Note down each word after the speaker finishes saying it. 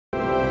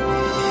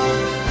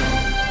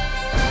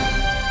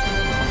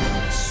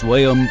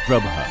Swayam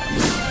Prabha.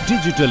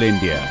 Digital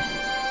India.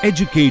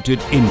 Educated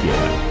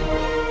India.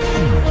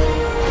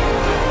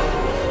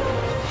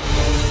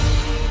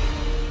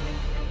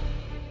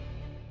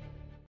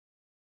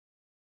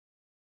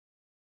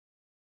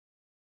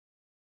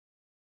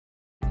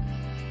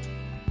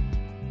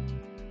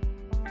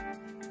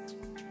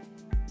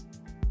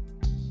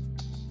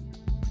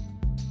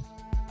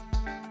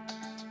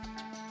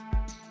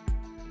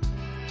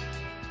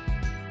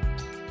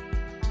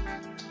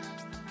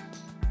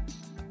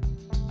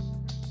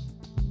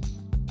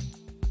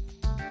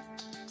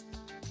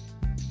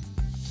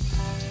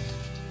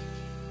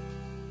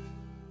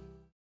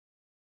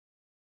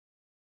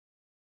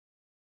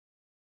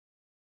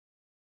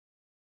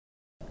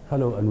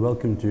 Hello and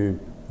welcome to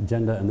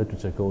Gender and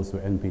Literature course for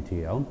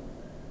NPTEL.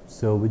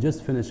 So we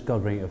just finished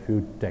covering a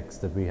few texts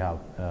that we have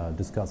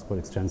discussed quite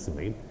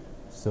extensively.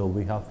 So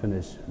we have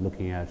finished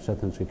looking at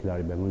Shatansh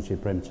Khiladi by Munshi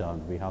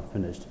Premchand. We have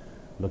finished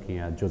looking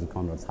at Joseph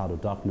Conrad's Heart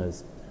of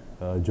Darkness,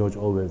 George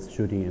Orwell's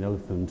Shooting an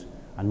Elephant,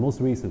 and most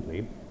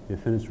recently we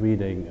finished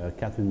reading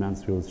Catherine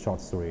Mansfield's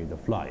short story The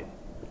Fly.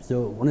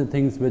 So one of the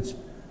things which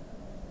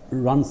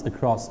runs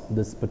across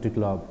this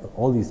particular,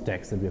 all these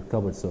texts that we have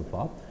covered so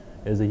far,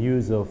 is the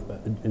use of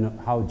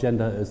how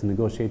gender is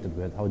negotiated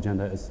with, how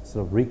gender is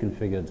sort of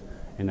reconfigured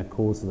in a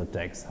course of the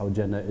text, how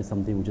gender is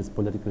something which is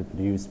politically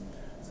produced,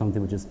 something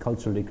which is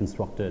culturally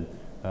constructed,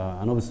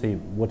 and obviously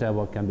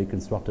whatever can be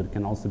constructed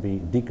can also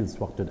be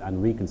deconstructed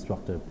and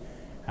reconstructed.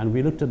 And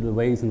we looked at the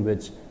ways in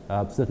which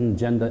certain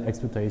gender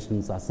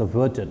expectations are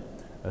subverted,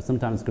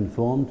 sometimes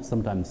conformed,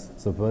 sometimes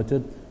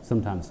subverted,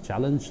 sometimes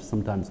challenged,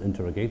 sometimes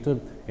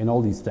interrogated in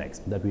all these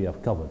texts that we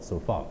have covered so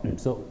far.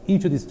 So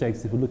each of these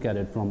texts, if you look at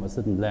it from a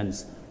certain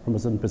lens, from a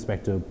certain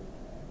perspective,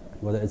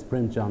 whether it's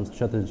Premchand's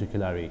Shatansh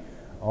Khiladi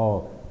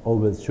or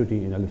Orwell's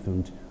Shooting an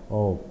Elephant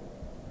or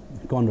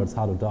Conrad's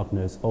Heart of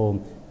Darkness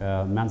or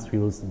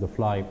Mansfield's The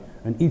Fly,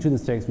 in each of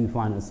these texts we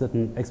find a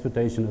certain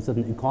expectation, a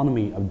certain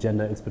economy of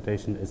gender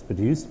expectation is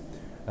produced,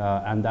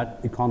 and that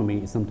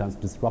economy is sometimes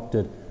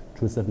disrupted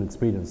through certain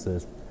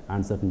experiences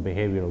and certain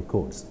behavioral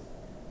codes.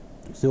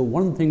 So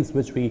one of the things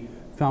which we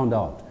found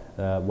out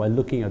while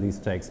looking at these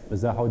texts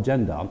is that how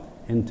gender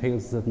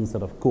entails a certain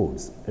set of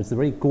codes. It's a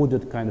very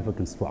coded kind of a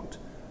construct,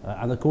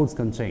 and the codes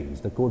can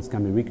change. The codes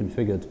can be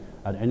reconfigured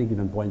at any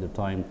given point of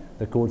time.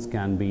 The codes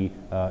can be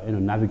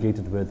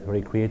navigated with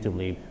very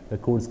creatively. The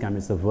codes can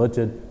be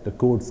subverted. The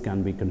codes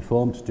can be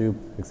conformed to,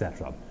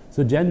 etc.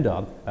 So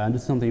gender, and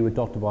this is something we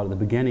talked about at the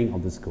beginning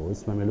of this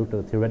course when we looked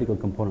at the theoretical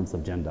components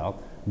of gender.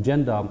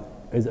 Gender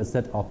is a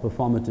set of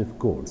performative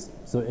codes.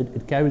 So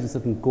it carries a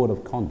certain code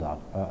of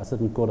conduct, a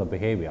certain code of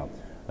behavior,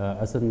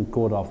 a certain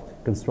code of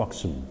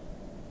construction.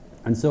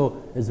 And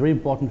so it's very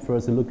important for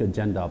us to look at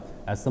gender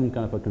as some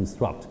kind of a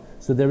construct.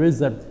 So there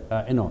is a,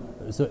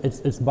 so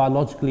it's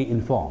biologically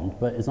informed,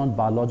 but it's not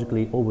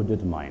biologically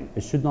overdetermined.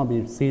 It should not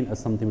be seen as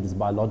something which is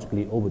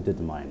biologically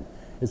overdetermined.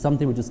 It's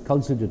something which is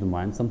culturally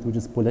determined, something which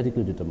is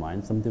politically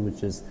determined, something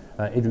which is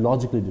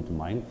ideologically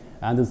determined.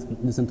 And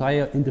this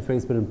entire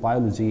interface between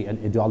biology and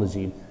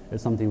ideology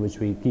is something which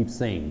we keep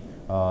saying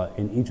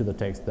in each of the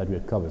texts that we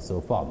have covered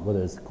so far,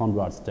 whether it's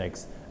Conrad's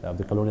text,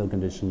 The Colonial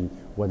Condition,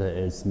 whether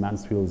it's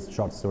Mansfield's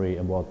short story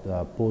about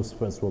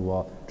post-First World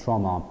War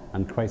trauma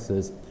and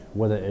crisis,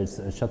 whether it's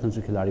Shatansh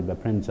Khiladi by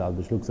Premchand,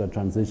 which looks at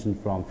transition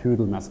from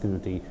feudal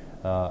masculinity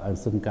and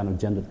certain kind of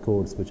gendered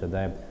codes which are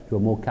there to a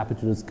more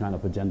capitalist kind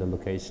of a gender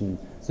location.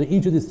 So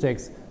each of these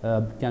texts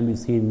can be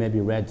seen,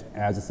 maybe read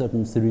as a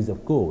certain series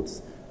of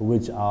codes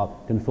which are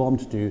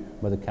conformed to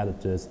by the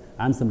characters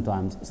and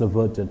sometimes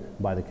subverted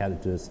by the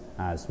characters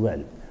as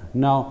well.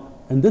 Now,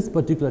 in this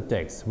particular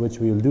text, which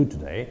we will do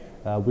today,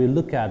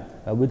 we'll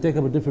take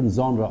up a different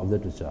genre of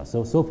literature.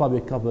 So far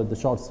we covered the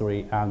short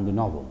story and the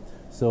novel.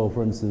 So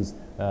for instance,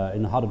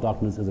 in Heart of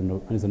Darkness is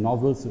a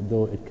novel, so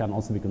though it can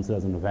also be considered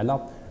as a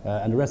novella,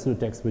 and the rest of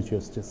the texts which you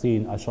have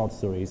seen are short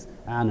stories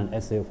and an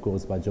essay, of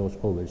course, by George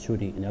Orwell,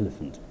 Shooting an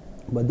Elephant.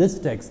 But this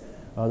text,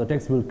 the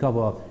text we'll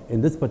cover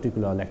in this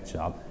particular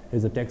lecture,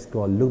 is a text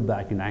called Look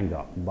Back in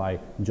Anger by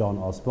John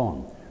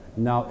Osborne.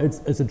 Now,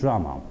 it's a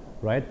drama,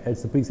 right?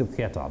 It's a piece of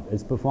theatre.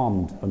 It's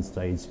performed on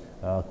stage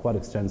quite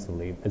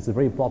extensively. It's a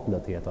very popular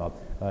theatre.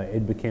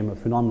 It became a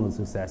phenomenal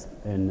success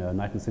in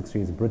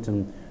 1960s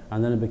Britain,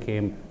 and then it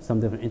became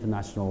something of an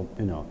international,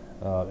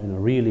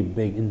 really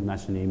big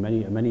internationally.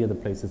 Many other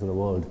places of the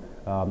world,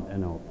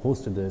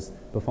 hosted this,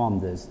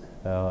 performed this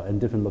in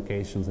different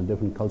locations and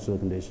different cultural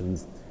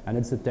conditions. And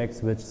it's a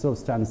text which sort of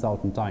stands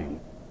out in time.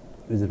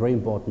 It's a very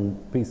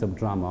important piece of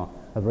drama,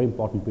 a very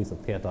important piece of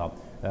theatre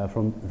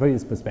from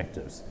various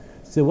perspectives.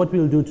 So what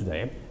we'll do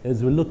today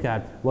is we'll look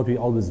at what we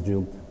always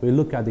do. We'll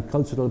look at the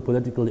cultural,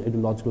 political,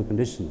 ideological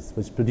conditions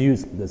which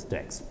produce this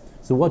text.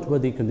 So what were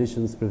the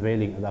conditions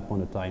prevailing at that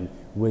point of time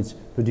which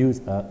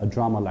produced a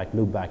drama like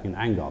Look Back in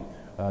Anger?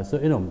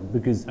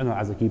 Because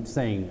as I keep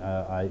saying,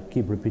 I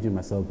keep repeating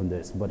myself on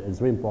this, but it's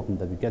very important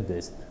that we get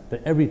this,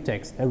 that every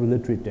text, every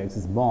literary text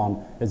is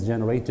born, is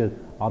generated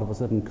out of a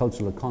certain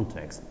cultural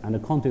context, and the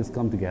context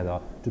come together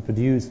to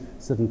produce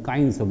certain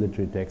kinds of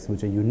literary texts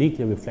which are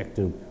uniquely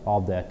reflective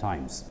of their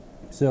times.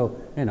 So,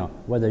 you know,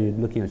 whether you're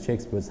looking at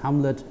Shakespeare's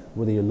Hamlet,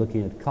 whether you're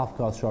looking at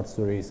Kafka's short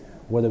stories,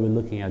 whether we're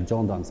looking at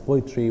John Donne's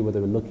poetry, whether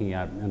we're looking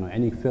at, you know,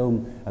 any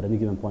film at any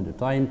given point of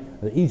time,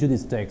 each of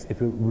these texts, if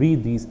you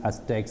read these as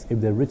texts,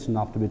 if they're rich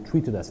enough to be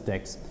treated as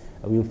texts,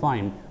 we'll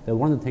find that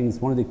one of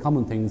the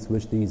common things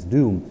which these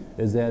do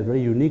is they're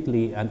very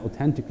uniquely and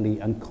authentically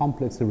and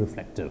complexly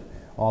reflective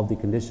of the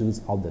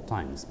conditions of the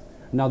times.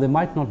 Now, they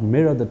might not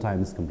mirror the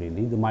times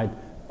completely, they might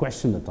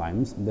question the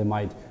times, they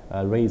might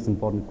raise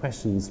important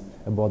questions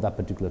about that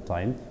particular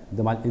time,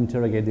 they might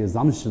interrogate the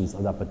assumptions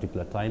of that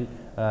particular time,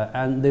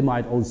 and they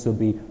might also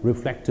be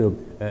reflective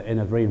in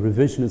a very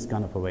revisionist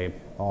kind of a way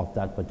of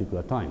that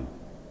particular time.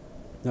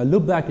 Now,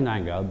 Look Back in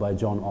Anger by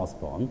John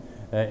Osborne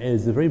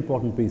is a very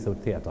important piece of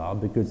theatre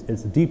because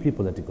it's deeply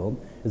political,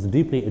 it's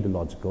deeply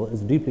ideological,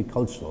 it's deeply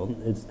cultural,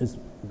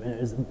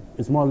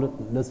 it's more or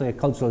less like a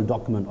cultural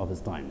document of his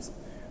times.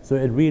 So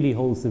it really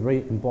holds a very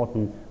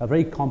important, a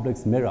very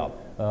complex mirror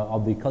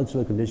of the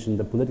cultural condition,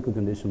 the political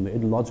condition, the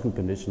ideological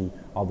condition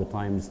of the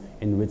times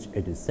in which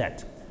it is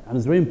set. And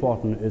it's very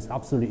important, it's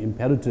absolutely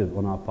imperative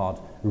on our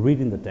part,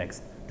 reading the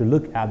text, to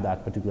look at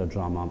that particular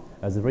drama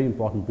as a very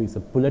important piece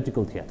of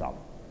political theatre.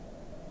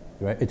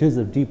 Right? It is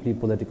a deeply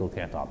political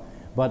theatre.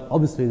 But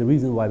obviously the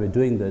reason why we're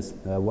doing this,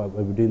 why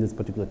we're doing this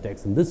particular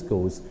text in this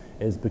course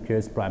is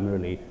because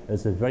primarily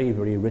it's a very,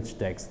 very rich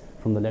text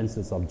from the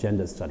lenses of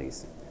gender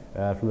studies.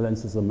 From the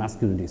lenses of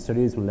masculinity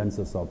studies, from the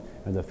lenses of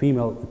the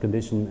female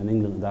condition in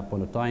England at that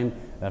point of time,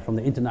 from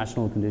the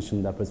international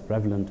condition that was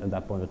prevalent at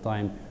that point of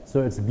time.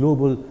 So it's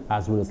global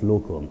as well as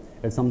local.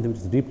 It's something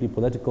which is deeply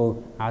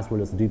political as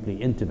well as deeply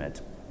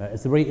intimate.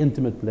 It's a very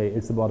intimate play.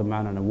 It's about a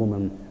man and a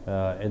woman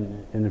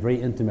in a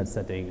very intimate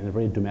setting, in a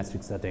very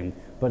domestic setting,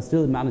 but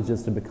still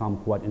manages to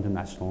become quite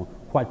international,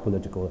 quite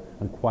political,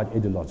 and quite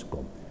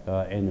ideological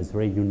in its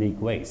very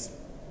unique ways.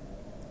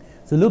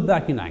 So Look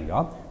Back in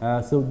Anger.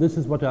 So this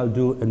is what I'll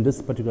do in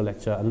this particular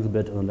lecture, a little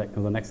bit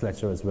in the next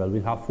lecture as well.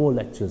 We'll have 4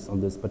 lectures on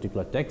this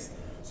particular text.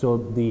 So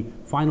the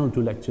final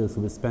 2 lectures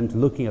will be spent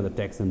looking at the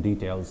text in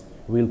details.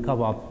 We'll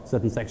cover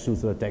certain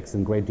sections of the text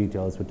in great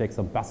details. We'll take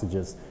some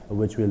passages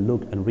which we'll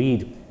look and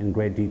read in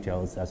great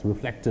details as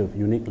reflective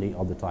uniquely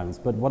of the times.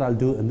 But what I'll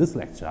do in this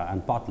lecture,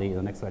 and partly in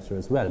the next lecture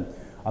as well,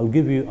 I'll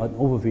give you an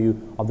overview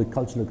of the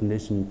cultural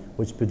condition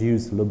which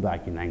produced Look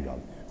Back in Anger.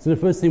 So the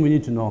first thing we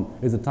need to know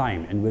is the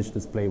time in which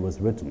this play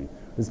was written.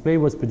 This play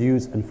was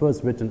produced and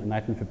first written in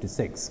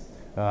 1956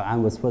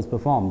 and was first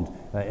performed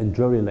in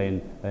Drury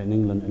Lane in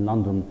England, in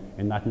London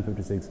in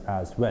 1956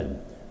 as well.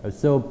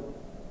 So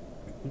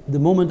the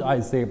moment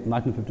I say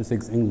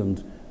 1956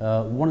 England,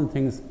 one of the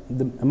things,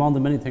 among the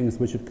many things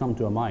which should come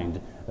to our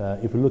mind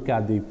if we look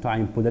at the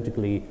time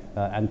politically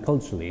and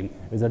culturally,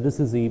 is that this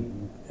is a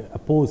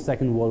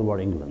post-Second World War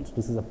England.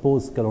 This is a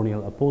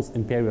post-colonial, a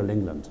post-imperial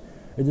England.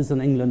 It is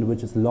an England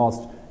which has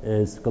lost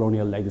its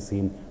colonial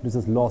legacy, this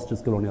has lost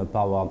its colonial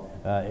power,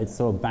 it's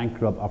sort of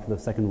bankrupt after the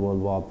Second World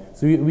War.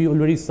 So we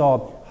already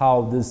saw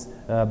how this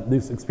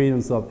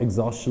experience of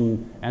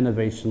exhaustion,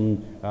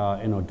 enervation,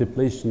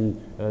 depletion,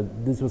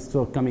 this was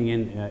sort of coming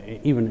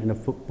in even in a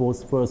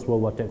post-First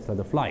World War text like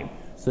The Fly.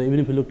 So even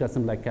if we looked at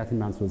something like Catherine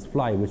Mansfield's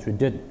Fly, which we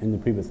did in the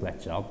previous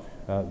lecture,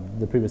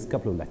 the previous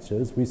couple of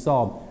lectures, we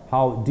saw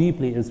how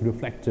deeply it is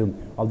reflective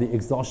of the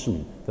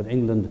exhaustion that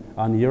England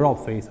and Europe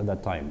faced at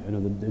that time. You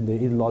know, the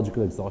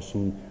ideological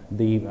exhaustion,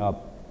 the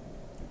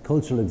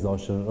cultural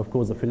exhaustion, of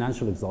course the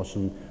financial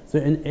exhaustion. So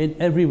in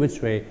every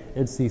which way,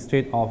 it's the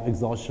state of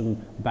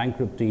exhaustion,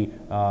 bankruptcy,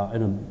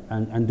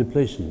 and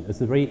depletion. It's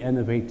a very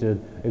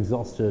enervated,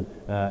 exhausted,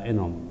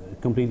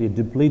 completely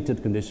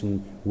depleted condition,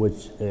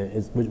 which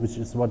is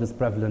what is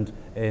prevalent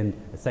in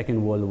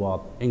Second World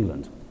War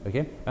England.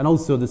 Okay, and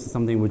also this is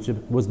something which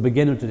was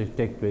beginning to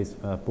take place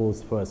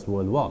post First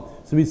World War.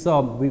 So we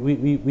saw,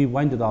 we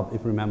winded up,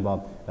 if you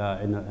remember,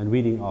 in a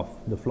reading of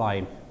The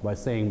Fly by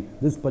saying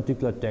this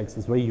particular text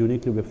is very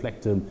uniquely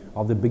reflective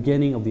of the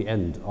beginning of the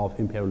end of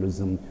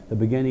imperialism, the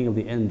beginning of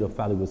the end of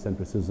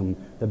phallogocentrism,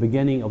 the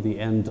beginning of the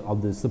end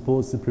of the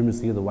supposed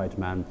supremacy of the white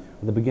man,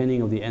 the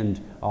beginning of the end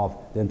of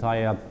the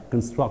entire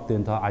construct, the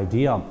entire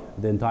idea,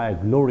 the entire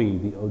glory,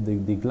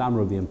 the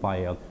glamour of the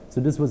empire. So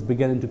this was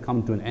beginning to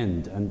come to an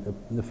end, and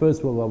the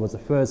First World War was the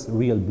first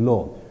real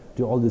blow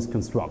to all these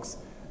constructs.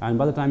 And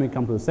by the time we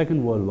come to the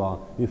Second World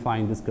War, we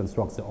find these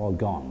constructs are all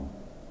gone.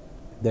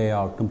 They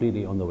are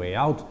completely on the way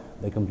out,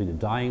 they're completely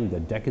dying, they're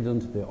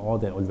decadent, they're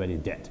already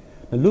dead.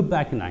 Now Look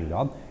Back in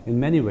Anger, in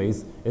many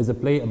ways, is a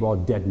play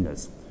about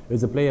deadness.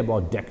 It's a play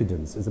about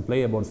decadence. It's a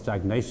play about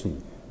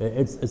stagnation.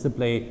 It's a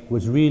play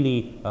which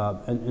really,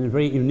 and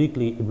very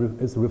uniquely,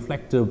 is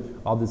reflective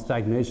of the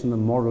stagnation, the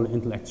moral,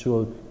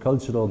 intellectual,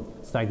 cultural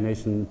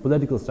stagnation,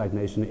 political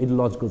stagnation,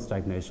 ideological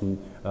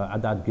stagnation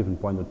at that given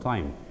point of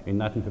time in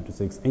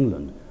 1956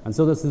 England. And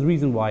so this is the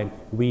reason why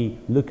we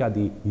look at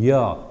the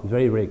year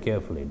very, very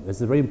carefully.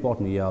 It's a very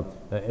important year.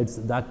 It's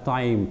that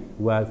time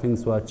where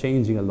things were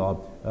changing a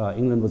lot.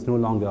 England was no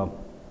longer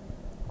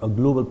a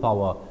global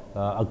power,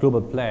 a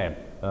global player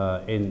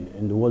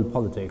in the world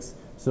politics.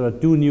 So there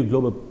are 2 new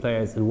global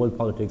players in world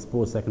politics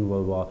post Second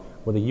World War,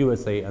 were the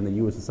USA and the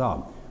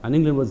USSR. and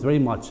England was very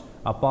much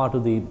a part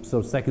of the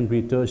sort of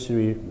secondary,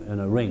 tertiary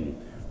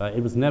ring.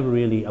 It was never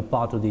really a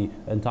part of the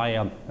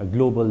entire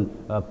global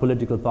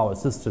political power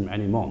system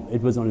anymore.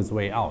 It was on its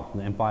way out.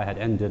 The empire had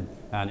ended,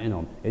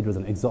 and it was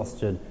an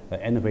exhausted,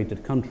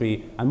 enervated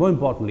country. And more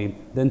importantly,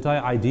 the entire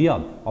idea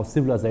of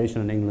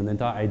civilization in England, the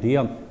entire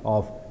idea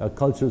of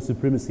cultural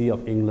supremacy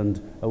of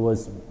England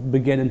was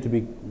beginning to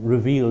be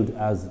revealed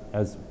as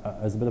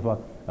a bit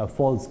of a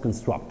false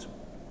construct.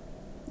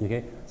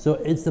 Okay, so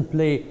it's a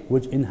play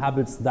which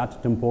inhabits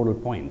that temporal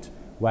point,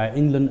 where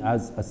England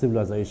as a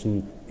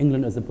civilization,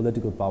 England as a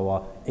political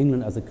power,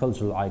 England as a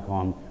cultural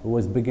icon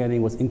was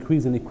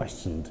increasingly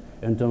questioned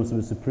in terms of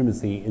its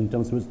supremacy, in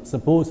terms of its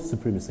supposed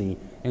supremacy,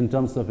 in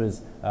terms of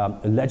its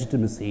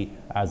legitimacy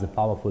as a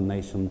powerful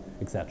nation,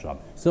 etc.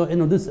 So,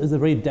 this is a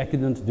very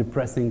decadent,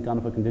 depressing kind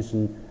of a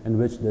condition in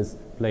which this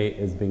play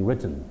is being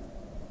written.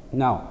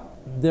 Now,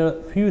 there are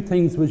a few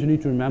things which you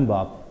need to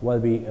remember while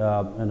we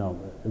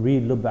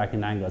read Look Back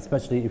in Anger,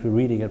 especially if you're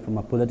reading it from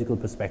a political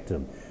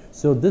perspective.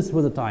 So this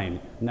was a time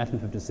in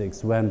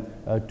 1956 when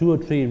 2 or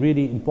 3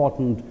 really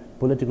important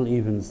political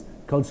events,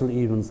 cultural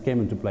events came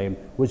into play,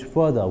 which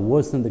further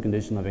worsened the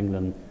condition of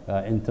England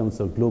in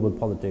terms of global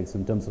politics,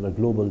 in terms of a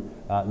global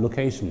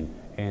location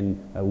in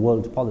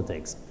world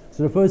politics.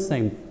 So the first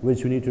thing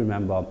which you need to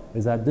remember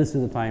is that this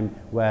is a time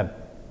where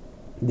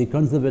the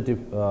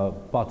Conservative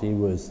Party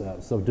was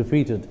sort of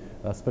defeated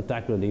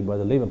spectacularly by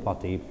the Labour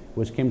Party,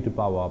 which came to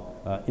power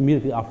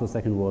immediately after the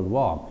Second World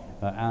War.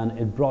 And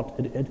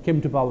it came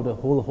to power with a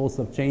whole host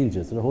of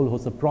changes, a whole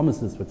host of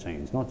promises for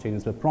change, not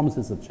changes, but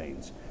promises of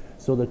change.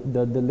 So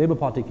the Labour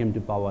Party came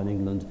to power in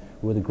England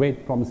with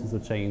great promises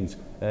of change.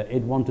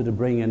 It wanted to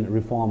bring in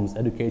reforms,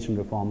 education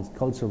reforms,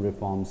 cultural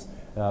reforms,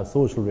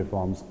 social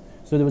reforms.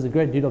 So there was a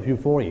great deal of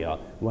euphoria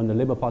when the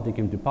Labour Party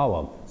came to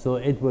power. So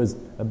it was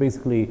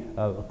basically,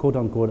 quote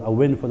unquote, a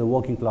win for the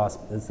working class.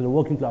 So the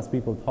working class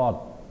people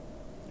thought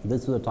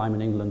this was a time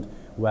in England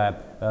where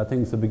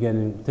things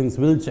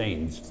will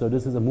change. So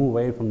this is a move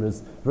away from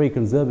this very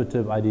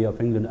conservative idea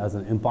of England as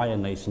an empire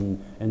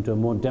nation into a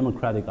more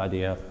democratic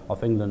idea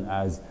of England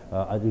as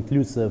an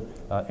inclusive,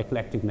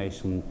 eclectic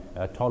nation,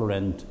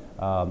 tolerant,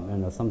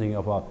 something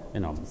of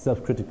a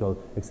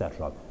self-critical,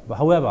 etc. But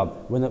however,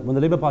 when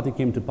the Labour Party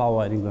came to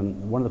power in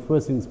England, one of the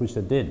first things which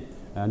they did,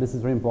 and this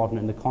is very important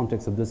in the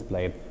context of this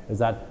play, is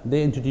that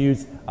they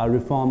introduced a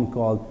reform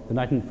called the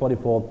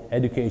 1944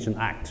 Education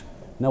Act.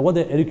 Now, what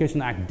the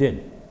Education Act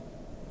did,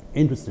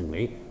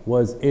 interestingly,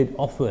 was it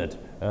offered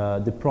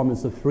the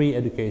promise of free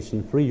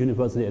education, free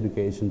university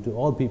education to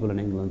all people in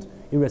England,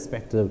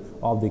 irrespective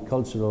of the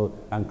cultural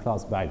and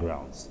class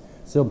backgrounds.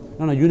 So,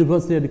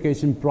 university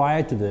education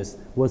prior to this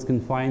was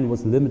confined,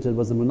 was limited,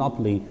 was the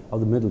monopoly of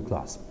the middle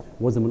class,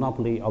 was the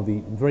monopoly of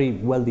the very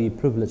wealthy,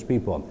 privileged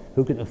people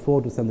who could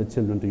afford to send their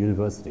children to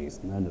universities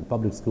and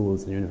public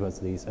schools and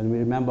universities. And we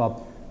remember,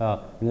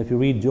 if you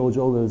read George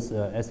Orwell's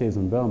essays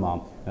on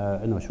Burma,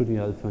 Shooting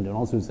the Elephant, and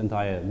also his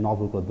entire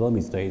novel called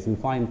Burmese Days, you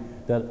find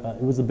that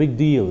it was a big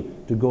deal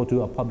to go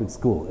to a public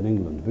school in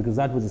England, because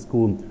that was a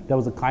school, that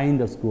was a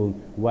kind of school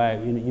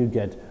where you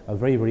get a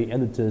very, very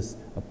elitist,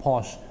 a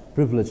posh,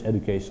 privileged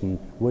education,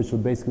 which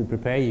would basically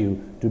prepare you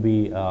to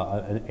be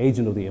an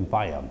agent of the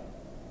empire.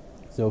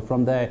 So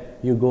from there,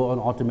 you go on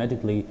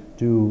automatically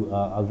to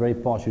a very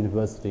posh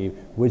university,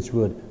 which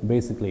would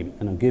basically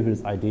give you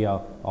this idea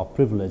of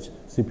privilege,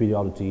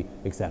 superiority,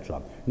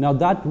 etc. Now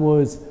that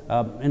was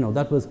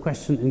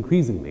questioned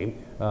increasingly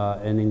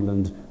in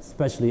England,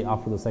 especially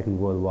after the Second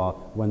World War,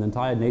 when the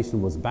entire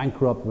nation was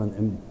bankrupt,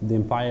 when the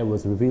empire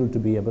was revealed to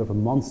be a bit of a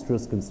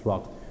monstrous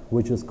construct,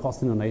 which was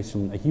costing the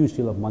nation a huge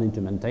deal of money to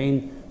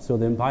maintain. So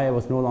the empire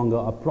was no longer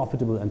a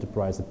profitable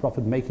enterprise, a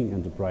profit-making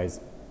enterprise.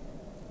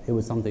 It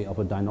was something of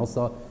a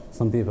dinosaur,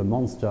 something of a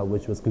monster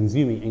which was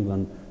consuming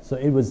England. So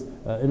it was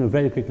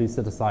very quickly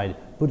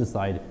put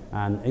aside,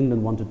 and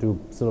England wanted to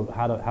sort of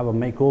have a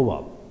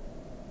makeover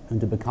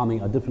into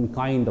becoming a different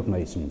kind of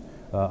nation,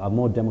 a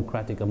more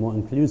democratic, a more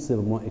inclusive,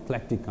 a more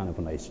eclectic kind of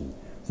a nation.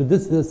 So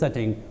this is a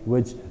setting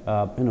which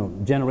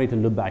generated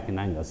Look Back in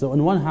Anger. So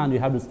on one hand, you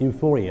have this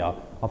euphoria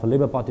of a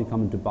Labour Party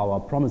coming to power,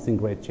 promising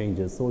great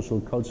changes,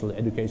 social, cultural,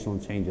 educational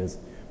changes.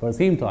 But at the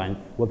same time,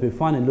 what we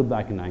find in Look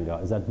Back in Anger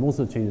is that most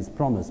of the changes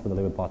promised by the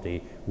Labour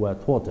Party were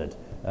thwarted.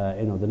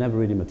 They never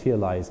really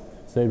materialized.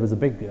 So it was a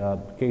big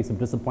case of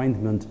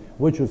disappointment,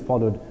 which was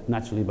followed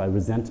naturally by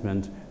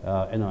resentment,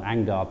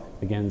 anger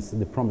against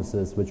the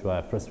promises, which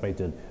were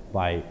frustrated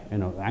by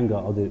anger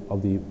of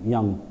the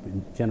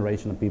young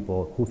generation of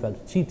people who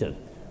felt cheated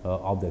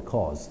of their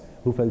cause,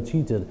 who felt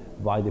cheated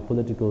by the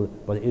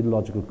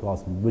ideological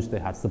cause which they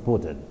had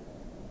supported.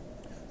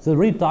 So the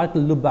very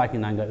title Look Back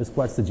in Anger is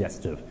quite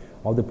suggestive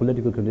of the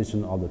political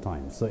condition of the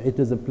time. So it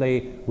is a play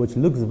which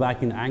looks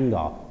back in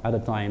anger at a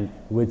time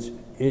which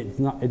it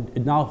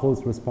now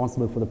holds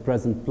responsible for the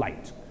present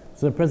plight.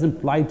 So the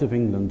present plight of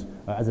England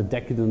as a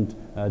decadent,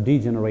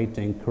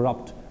 degenerating,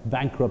 corrupt,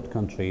 bankrupt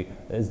country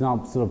is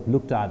now sort of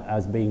looked at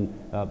as being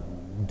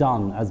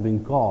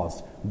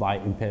caused by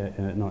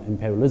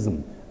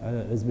imperialism,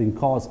 is being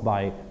caused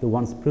by the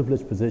once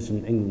privileged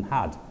position England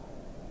had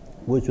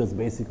which was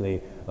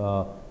basically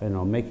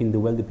making the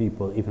wealthy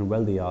people even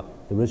wealthier,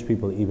 the rich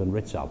people even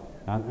richer.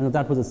 And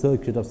that was a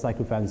circuit of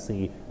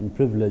sycophancy and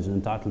privilege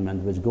and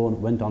entitlement which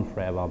went on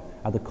forever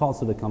at the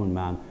cost of the common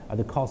man, at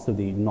the cost of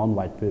the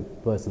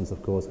non-white persons,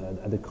 of course,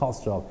 at the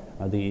cost of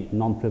the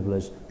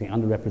non-privileged, the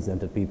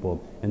underrepresented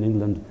people in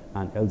England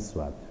and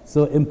elsewhere.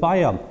 So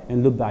empire,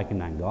 in Look Back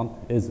in Anger,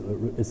 is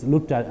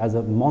looked at as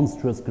a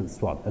monstrous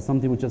construct, as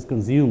something which has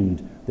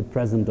consumed the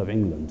present of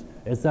England.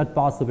 It's that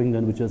part of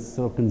England which has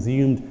sort of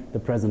consumed the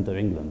present of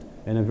England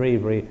in a very,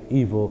 very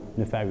evil,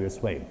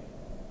 nefarious way.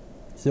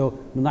 So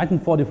the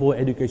 1944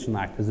 Education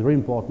Act is a very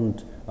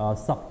important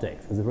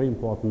subtext, is a very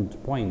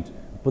important point,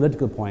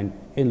 political point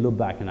in Look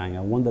Back in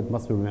Anger, one that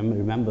must be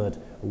remembered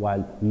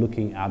while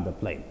looking at the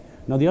play.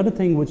 Now the other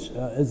thing which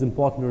is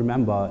important to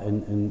remember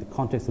in the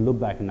context of Look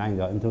Back in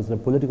Anger, in terms of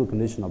the political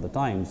condition of the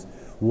times,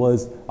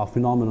 was a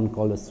phenomenon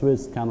called the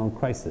Suez Canal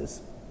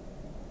crisis,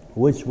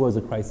 which was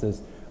a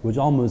crisis which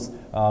almost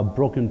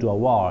broke into a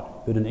war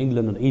between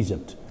England and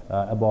Egypt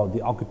about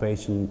the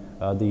occupation,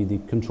 the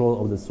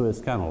control of the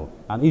Suez Canal.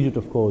 And Egypt,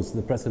 of course,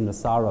 the President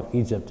Nasser of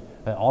Egypt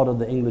ordered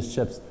the English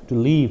ships to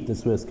leave the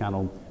Suez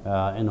Canal,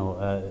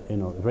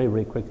 very,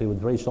 very quickly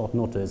with very short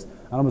notice.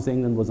 And obviously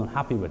England was not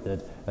happy with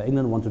it.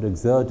 England wanted to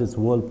exert its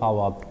world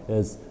power,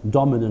 its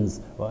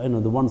dominance,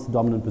 the once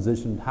dominant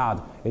position it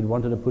had. It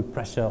wanted to put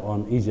pressure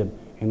on Egypt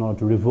in order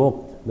to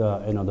revoke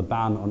the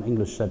ban on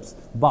English ships.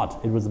 But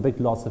it was a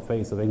big loss of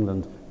face of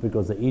England,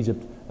 because the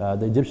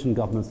Egyptian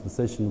government's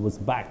decision was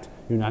backed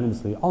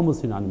unanimously,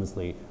 almost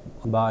unanimously,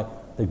 by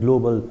the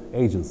global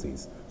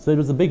agencies. So it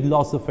was a big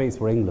loss of face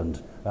for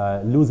England,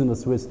 losing the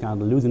Suez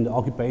Canal, losing the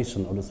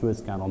occupation of the Suez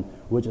Canal,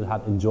 which it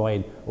had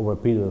enjoyed over a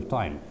period of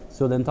time.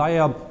 So the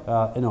entire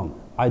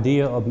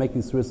idea of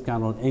making Suez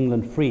Canal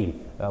England free,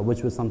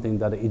 which was something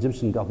that the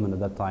Egyptian government at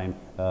that time,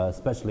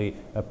 especially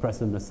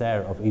President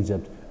Nasser of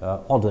Egypt,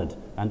 ordered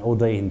and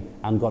ordained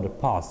and got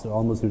it passed,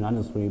 almost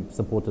unanimously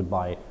supported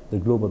by the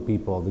global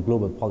people, the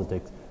global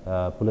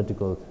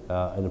political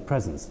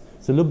presence.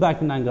 So Look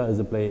Back in Anger is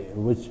a play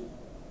which,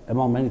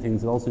 among many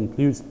things, it also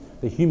includes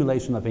the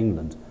humiliation of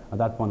England at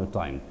that point of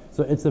time.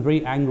 So it's a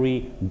very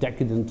angry,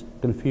 decadent,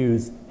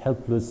 confused,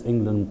 helpless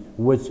England,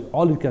 which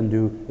all it can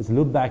do is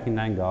look back in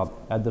anger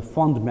at the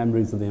fond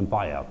memories of the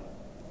empire,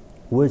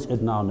 which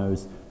it now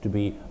knows to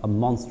be a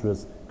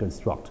monstrous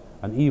construct,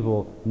 an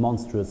evil,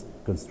 monstrous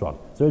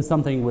construct. So it's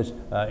something which,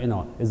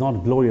 is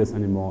not glorious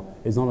anymore,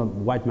 it's not a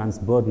white man's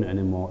burden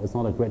anymore, it's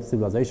not a great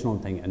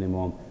civilizational thing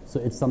anymore. So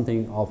it's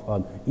something of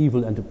an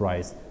evil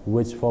enterprise,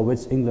 for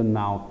which England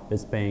now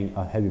is paying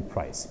a heavy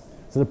price.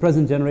 So the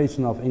present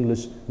generation of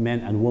English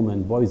men and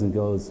women, boys and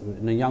girls,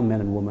 young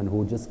men and women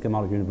who just come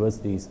out of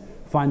universities,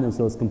 find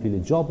themselves completely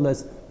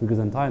jobless because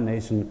the entire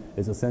nation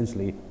is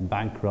essentially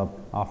bankrupt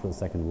after the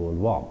Second World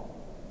War.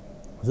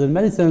 So in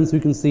many sense, we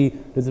can see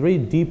there's a very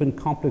deep and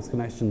complex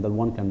connection that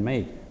one can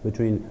make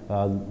between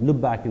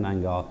Look Back in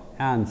Anger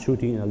and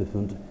Shooting an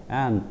Elephant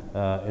and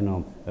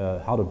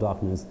Heart of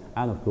Darkness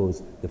and, of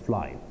course, The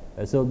Fly.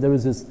 So there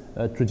is this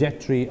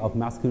trajectory of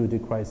masculinity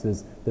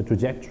crisis, the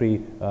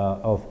trajectory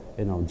of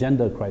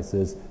gender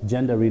crisis,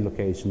 gender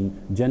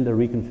relocation, gender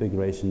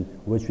reconfiguration,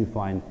 which we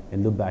find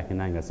in Look Back in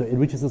Anger. So it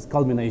reaches its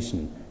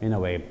culmination in a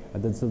way.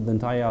 The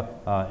entire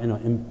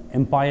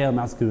empire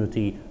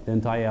masculinity, the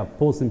entire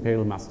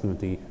post-imperial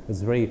masculinity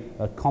is very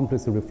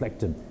complexly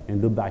reflected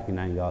in Look Back in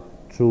Anger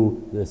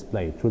through this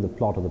play, through the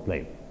plot of the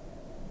play.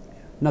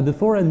 Now,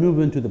 before I move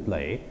into the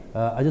play,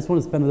 I just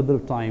want to spend a little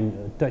bit of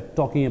time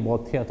talking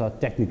about theatre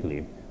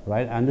technically,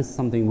 right? And this is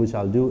something which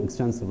I'll do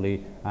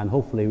extensively, and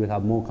hopefully we'll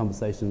have more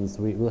conversations.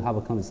 We'll have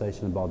a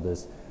conversation about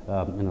this,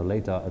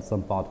 later at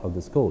some part of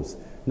this course.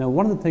 Now,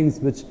 one of the things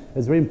which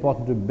is very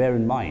important to bear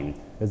in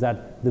mind is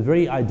that the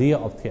very idea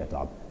of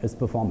theatre is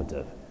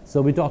performative.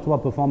 So we talked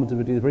about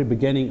performativity at the very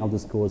beginning of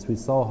this course. We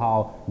saw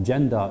how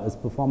gender is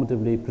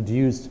performatively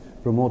produced,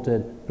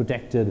 promoted,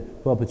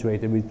 protected,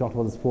 perpetuated. We talked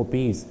about these 4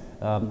 Ps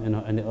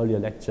in the earlier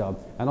lecture.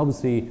 And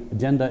obviously,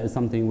 gender is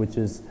something which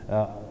is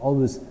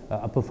always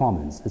a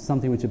performance. It's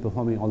something which you're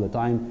performing all the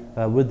time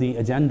with the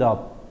agenda,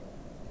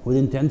 with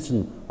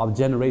intention of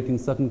generating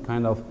certain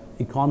kind of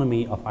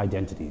economy of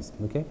identities.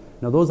 Okay?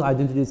 Now those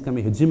identities can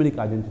be hegemonic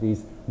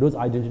identities, those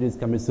identities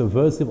can be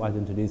subversive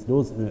identities,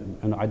 those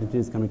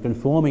identities can be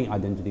conforming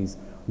identities,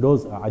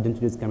 those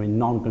identities can be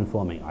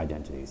non-conforming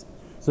identities.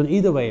 So in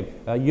either way,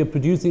 you're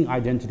producing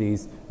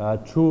identities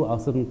through a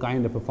certain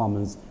kind of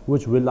performance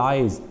which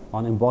relies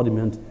on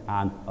embodiment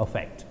and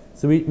affect.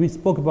 So we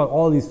spoke about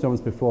all these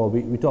terms before.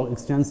 We talked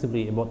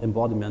extensively about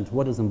embodiment.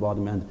 What is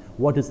embodiment?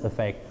 What is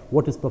affect?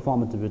 What is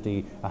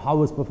performativity?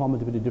 How is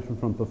performativity different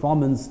from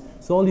performance?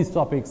 So all these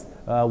topics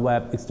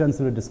were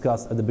extensively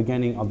discussed at the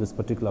beginning of this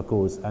particular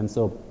course. And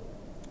so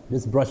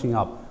just brushing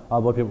up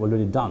what we've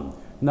already done.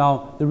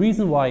 Now, the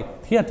reason why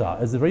theatre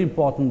is a very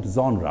important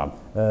genre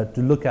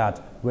to look at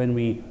when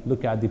we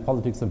look at the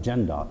politics of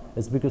gender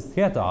is because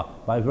theatre,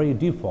 by very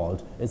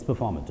default, is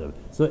performative.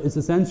 So it's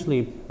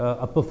essentially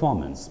a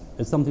performance.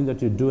 It's something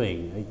that you're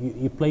doing.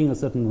 You're playing a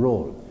certain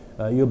role.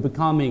 You're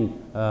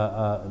becoming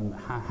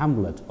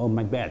Hamlet or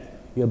Macbeth.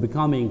 you're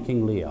becoming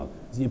King Lear.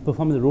 So you're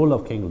performing the role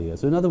of King Lear.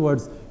 So in other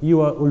words,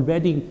 you are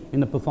already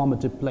in a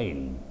performative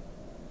plane.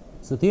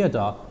 So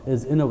theatre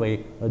is in a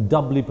way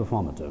doubly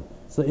performative.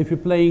 So if you're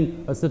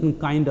playing a certain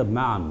kind of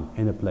man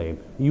in a play,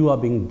 you are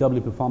being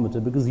doubly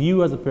performative because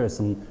you as a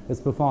person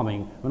is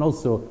performing, and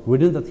also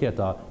within the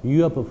theatre,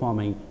 you are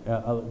performing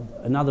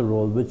another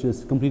role which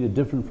is completely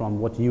different from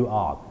what you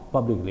are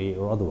publicly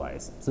or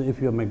otherwise. So if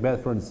you're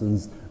Macbeth, for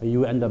instance,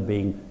 you end up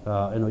being,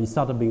 you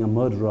started being a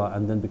murderer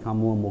and then become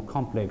more and more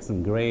complex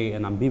and grey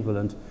and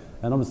ambivalent.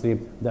 And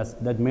obviously,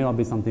 that may not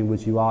be something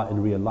which you are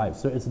in real life.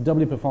 So it's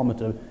doubly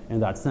performative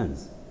in that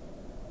sense.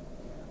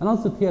 And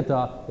also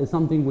theatre is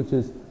something which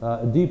is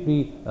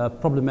deeply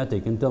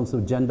problematic in terms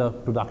of gender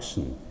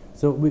production.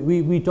 So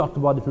we talked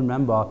about, if you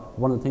remember,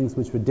 one of the things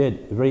which we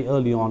did very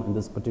early on in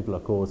this particular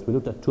course, we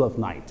looked at Twelfth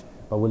Night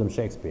by William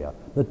Shakespeare.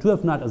 The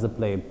Twelfth Night as a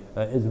play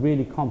is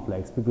really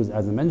complex because,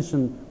 as I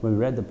mentioned when we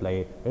read the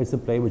play, it's a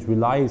play which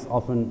relies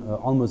often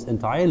almost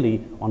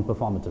entirely on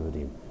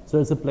performativity. So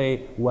it's a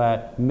play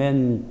where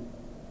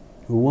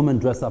women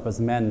dress up as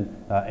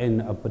men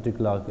in a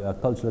particular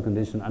cultural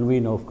condition, and we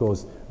know, of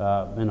course,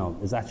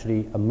 it's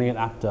actually a male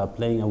actor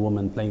playing a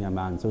woman, playing a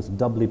man. So it's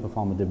doubly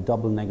performative,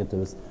 double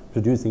negatives,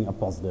 producing a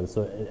positive.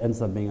 So it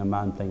ends up being a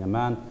man playing a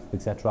man,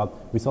 etc.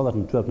 We saw that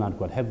in Twelfth Night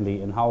quite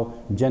heavily, in how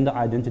gender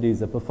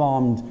identities are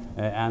performed,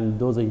 and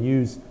those are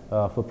used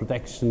for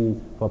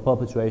protection, for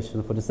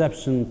perpetuation, for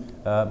deception,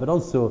 but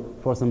also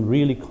for some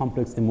really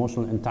complex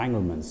emotional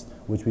entanglements,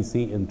 which we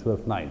see in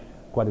Twelfth Night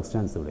quite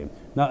extensively.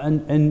 Now,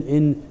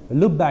 in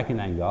Look Back in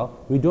Anger,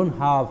 we don't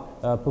have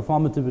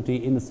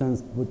performativity in the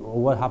sense of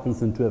what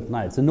happens in Twelfth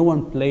Night. So no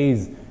one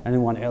plays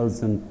anyone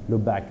else in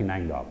Look Back in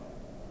Anger.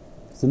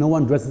 So no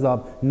one dresses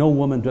up, no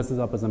woman dresses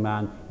up as a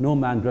man, no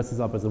man dresses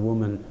up as a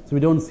woman. So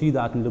we don't see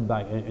that in Look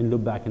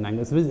Back in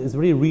Anger. So it's a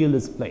very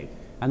realist play.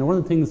 And one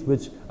of the things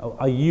which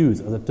I use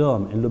as a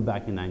term in Look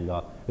Back in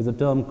Anger is a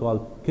term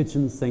called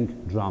kitchen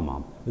sink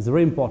drama. It's a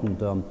very important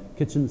term,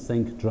 kitchen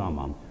sink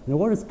drama. Now,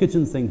 what is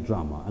kitchen sink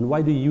drama, and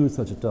why do you use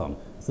such a term,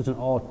 such an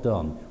odd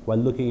term, while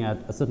looking at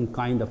a certain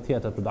kind of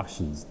theatre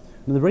productions?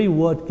 Now, the very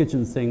word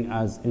kitchen sink,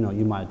 as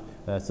you might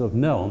sort of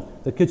know,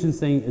 the kitchen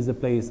sink is a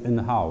place in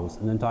the house,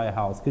 an entire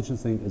house. Kitchen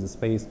sink is a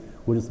space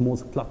which is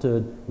most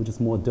cluttered, which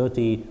is more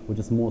dirty, which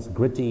is most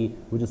gritty,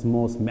 which is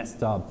most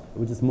messed up,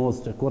 which is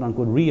most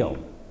quote-unquote real.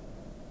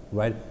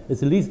 Right?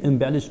 It's the least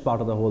embellished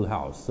part of the whole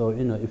house. So,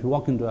 if you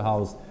walk into a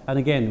house, and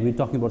again, we're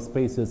talking about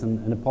spaces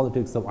and the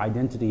politics of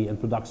identity and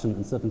production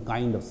in certain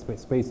kind of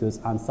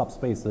spaces and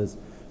subspaces.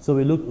 So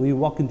we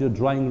walk into a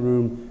drawing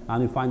room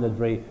and you find that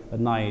very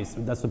nice.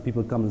 That's where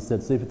people come and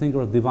sit. So if you think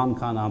of Divan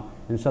Khana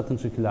in Shatan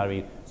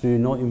Shikilari, so you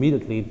know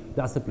immediately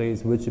that's a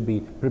place which should be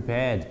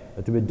prepared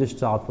to be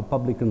dished out for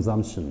public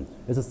consumption.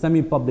 It's a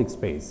semi-public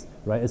space,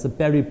 right? It's a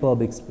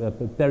peri-public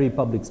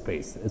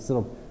space. It's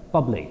sort of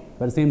public,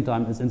 but at the same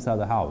time it's inside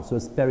the house, so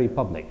it's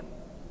peri-public,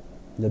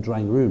 the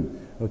drawing room.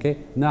 Okay,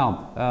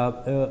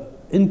 now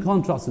in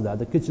contrast to that,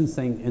 the kitchen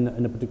sink in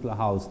a particular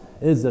house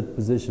is that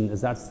position,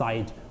 is that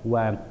site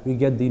where we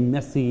get the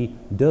messy,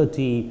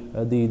 dirty,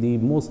 the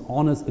most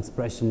honest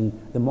expression,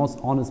 the most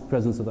honest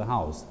presence of the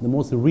house, the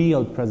most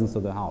real presence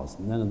of the house,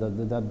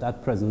 and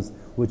that presence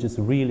which is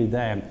really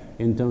there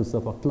in terms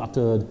of a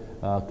cluttered,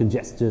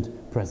 congested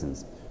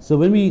presence. So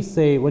when we use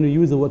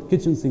the word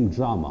kitchen sink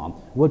drama,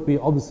 what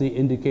we're obviously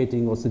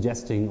indicating or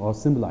suggesting or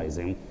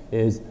symbolizing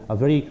is a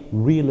very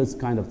realist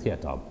kind of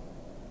theatre.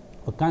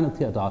 A kind of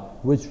theatre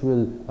which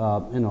will,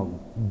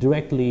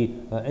 directly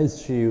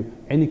eschew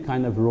any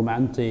kind of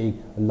romantic,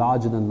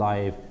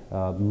 larger-than-life,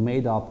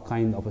 made-up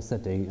kind of a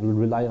setting, and will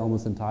rely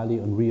almost entirely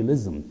on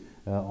realism,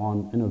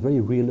 on very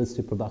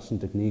realistic production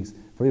techniques,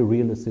 very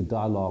realistic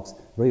dialogues,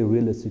 very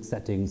realistic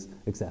settings,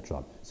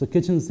 etc. So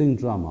kitchen sink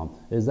drama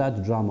is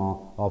that drama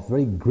of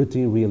very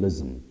gritty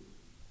realism.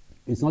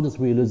 It's not just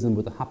realism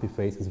with a happy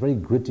face, it's very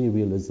gritty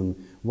realism,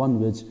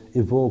 one which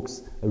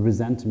evokes a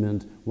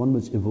resentment, one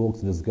which evokes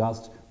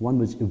disgust, one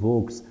which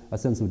evokes a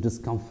sense of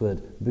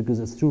discomfort because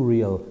it's too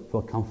real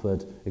for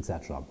comfort,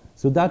 etc.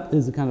 So that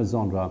is the kind of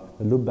genre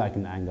that Look Back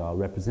in Anger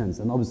represents.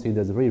 And obviously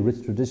there's a very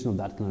rich tradition of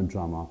that kind of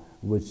drama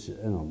which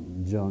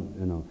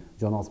John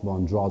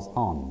Osborne draws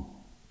on.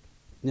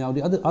 Now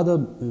the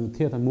other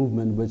theatre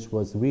movement which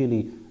was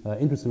really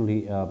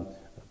interestingly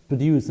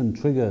produced and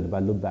triggered by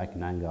Look Back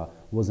in Anger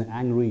was the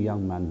Angry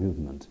Young Man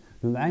movement.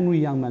 Now, the Angry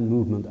Young Man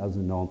movement, as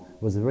you know,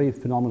 was a very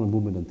phenomenal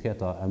movement in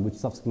theatre, and which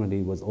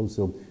subsequently was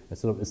also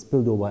sort of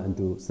spilled over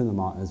into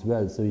cinema as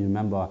well. So you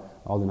remember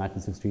all the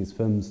 1960s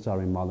films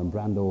starring Marlon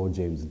Brando,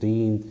 James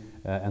Dean,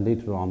 and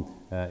later on,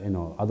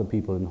 other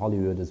people in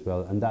Hollywood as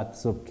well. And that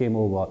sort of came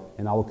over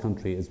in our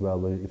country as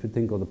well. If you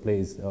think of the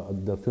plays,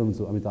 the films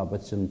of Amitabh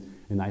Bachchan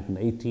in the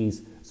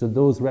 1980s, so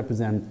those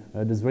represent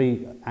this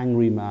very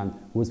angry man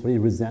who was very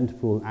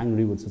resentful,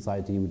 angry with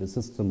society, with the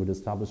system, with the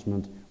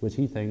establishment, which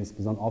he thinks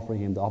was not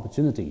offering him the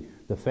opportunity,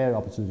 the fair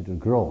opportunity to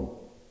grow.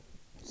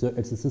 So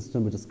it's a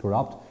system which is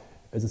corrupt,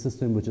 It's a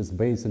system which is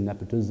based on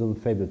nepotism,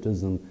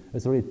 favoritism.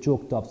 It's a very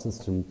choked up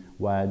system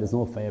where there's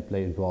no fair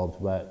play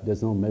involved, where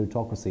there's no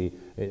meritocracy.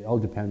 It all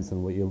depends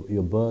on what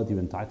your birth,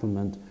 your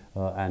entitlement,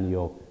 and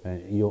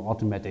your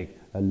automatic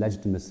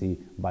legitimacy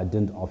by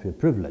dint of your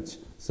privilege.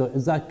 So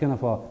it's that kind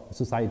of a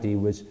society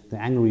which the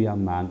angry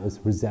young man is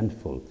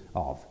resentful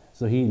of.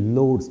 So he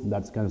loathes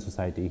that kind of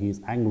society.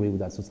 He's angry with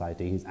that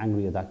society. He's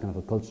angry at that kind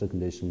of a cultural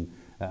condition,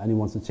 and he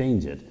wants to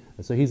change it.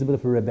 So he's a bit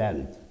of a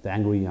rebel, the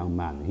angry young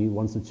man. He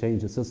wants to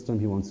change the system.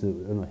 He wants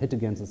to hit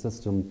against a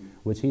system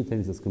which he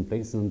thinks is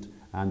complacent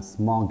and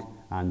smug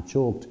and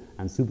choked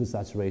and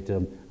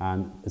supersaturated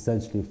and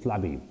essentially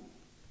flabby.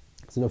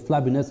 So the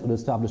flabbiness of the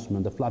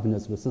establishment, the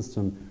flabbiness of the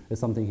system is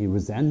something he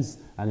resents,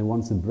 and he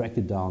wants to break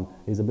it down.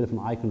 He's a bit of an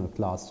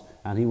iconoclast,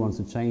 and he wants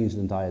to change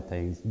the entire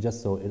thing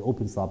just so it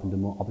opens up into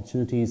more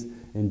opportunities,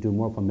 into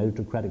more of a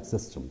meritocratic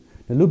system.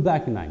 Now, Look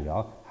Back in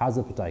Anger has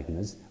a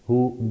protagonist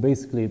who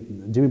basically,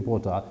 Jimmy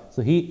Porter,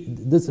 so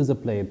this is a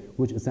play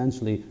which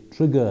essentially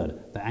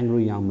triggered the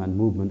angry young man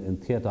movement in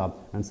theatre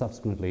and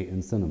subsequently in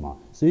cinema.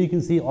 So you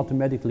can see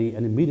automatically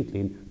and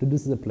immediately that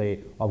this is a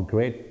play of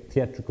great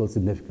theatrical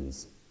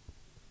significance.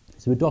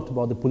 So we talked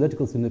about the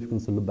political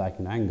significance of Look Back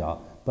in Anger,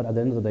 but at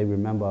the end of the day,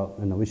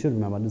 we should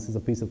remember this is a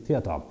piece of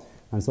theatre.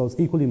 And so it's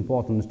equally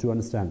important to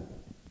understand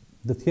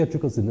the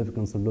theatrical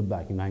significance of Look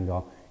Back in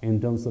Anger in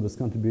terms of its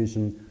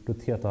contribution to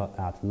theatre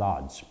at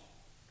large.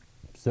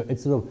 So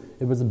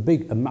it was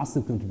a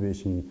massive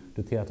contribution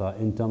to theatre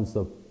in terms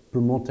of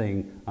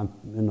promoting and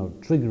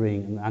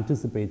triggering and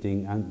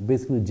anticipating and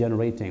basically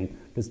generating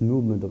this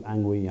movement of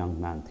angry young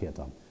man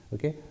theatre.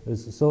 Okay,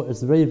 so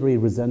it's very, very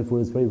resentful,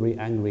 it's very, very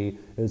angry,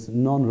 it's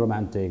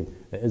non-romantic,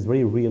 it's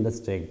very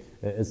realistic,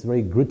 it's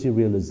very gritty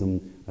realism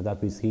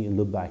that we see in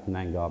Look Back in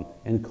Anger,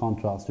 in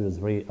contrast to this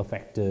very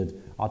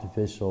affected,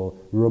 artificial,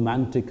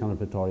 romantic kind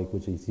of rhetoric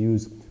which is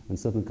used in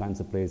certain kinds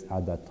of plays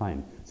at that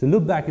time. So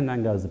Look Back in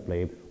Anger as a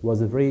play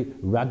was a very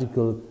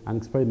radical and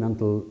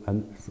experimental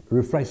and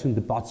refreshing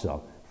departure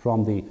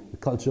from the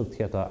culture of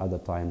theatre at the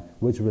time,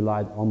 which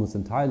relied almost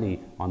entirely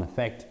on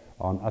effect,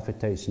 on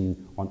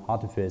affectation, on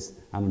artifice,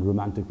 and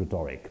romantic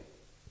rhetoric.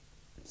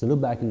 So Look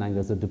Back in Anger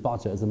is a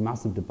departure, is a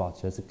massive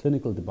departure, it's a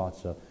clinical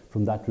departure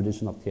from that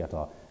tradition of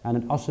theatre, and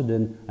it ushered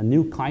in a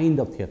new kind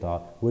of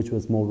theatre which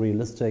was more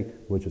realistic,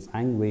 which was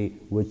angry,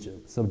 which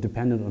sort of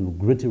depended on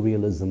gritty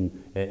realism.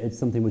 It's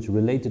something which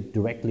related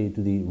directly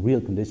to the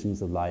real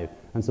conditions of life,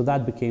 and so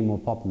that became more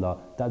popular,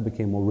 that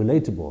became more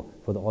relatable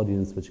for the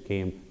audience which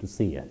came to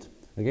see it.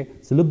 Okay?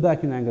 So Look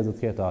Back in Anger as a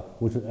theatre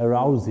which will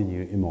arouse in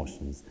you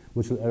emotions,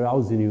 which will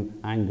arouse in you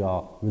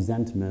anger,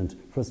 resentment,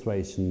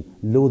 frustration,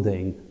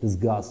 loathing,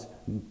 disgust,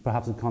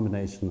 perhaps a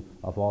combination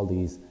of all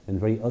these in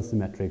very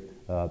asymmetric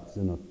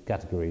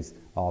categories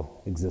of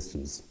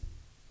existence.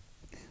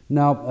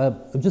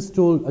 Now, I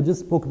just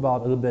spoke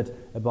about a little bit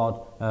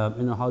about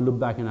how Look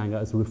Back in Anger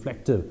is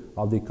reflective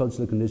of the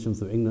cultural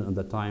conditions of England at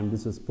the time.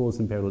 This is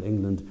post-imperial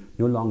England,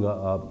 no longer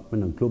a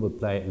global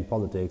play in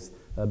politics,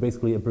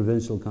 basically a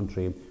provincial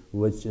country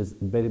which is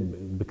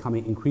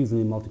becoming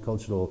increasingly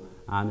multicultural,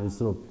 and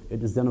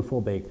it is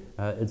xenophobic.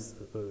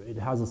 It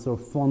has a sort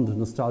of fond,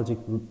 nostalgic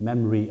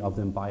memory of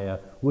the empire,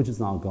 which is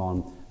now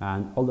gone,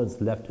 and all that's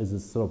left is a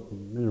sort of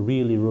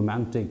really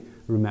romantic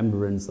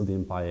remembrance of the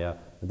empire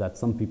that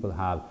some people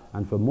have.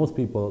 And for most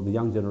people, the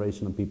young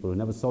generation of people who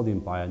never saw the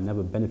empire,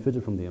 never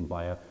benefited from the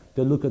empire,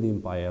 they look at the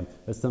empire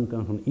as some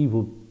kind of an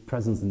evil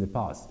presence in the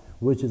past,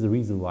 which is the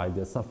reason why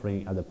they're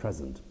suffering at the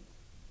present.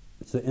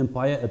 So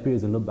empire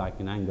appears in Look Back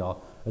in Anger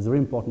as a very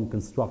important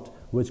construct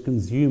which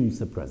consumes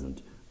the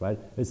present, right?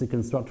 It's a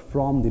construct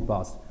from the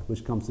past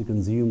which comes to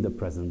consume the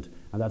present,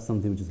 and that's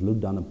something which is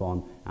looked down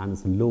upon and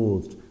is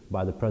loathed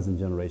by the present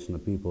generation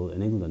of people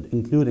in England,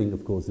 including,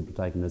 of course, the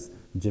protagonist,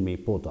 Jimmy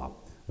Porter.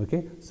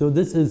 Okay, so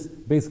this is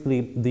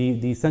basically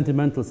the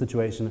sentimental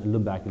situation in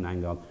Look Back in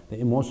Anger, the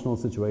emotional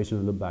situation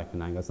in Look Back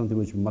in Anger, something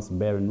which we must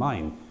bear in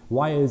mind.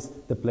 Why is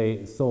the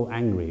play so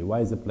angry?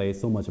 Why is the play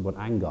so much about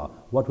anger?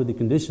 What were the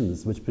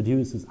conditions which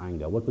produced this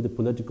anger? What were the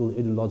political,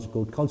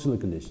 ideological, cultural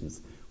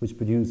conditions which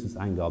produced this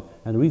anger?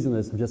 And the reason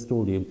is, I've just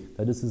told you,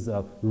 that this is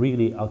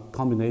really a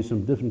combination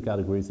of different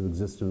categories of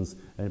existence,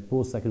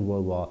 post-Second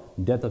World War,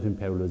 death of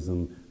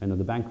imperialism,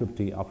 the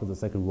bankruptcy after the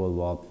Second World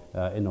War,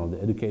 the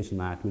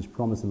Education Act, which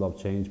promised a lot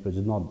of change but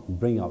did not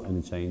bring out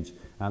any change,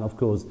 and of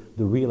course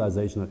the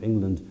realization of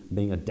England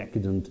being a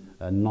decadent,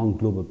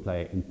 non-global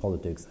play in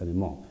politics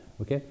anymore.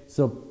 Okay,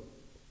 so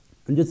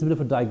and just a bit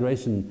of a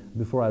digression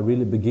before I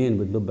really begin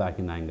with Look Back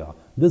in Anger.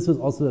 This was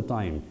also the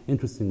time,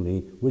 interestingly,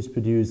 which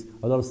produced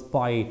a lot of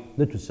spy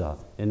literature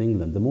in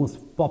England, the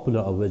most popular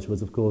of which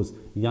was, of course,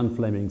 Ian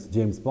Fleming's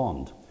James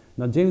Bond.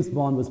 Now, James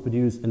Bond was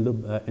produced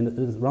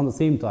around the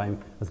same time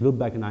as Look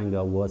Back in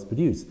Anger was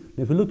produced.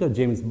 Now, if you look at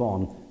James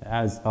Bond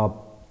as a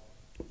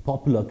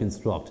popular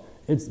construct,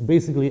 it's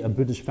basically a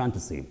British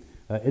fantasy.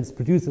 It's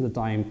produced at a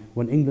time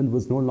when England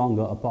was no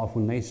longer a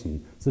powerful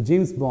nation. So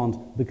James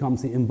Bond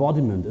becomes the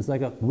embodiment. It's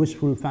like a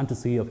wishful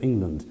fantasy of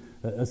England,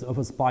 of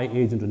a spy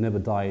agent who never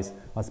dies,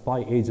 a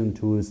spy agent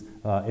who is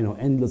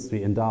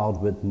endlessly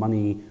endowed with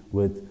money,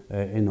 with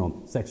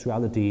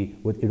sexuality,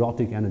 with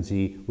erotic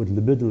energy, with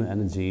libidinal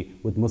energy,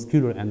 with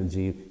muscular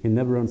energy. He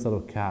never runs out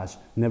of cash,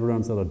 never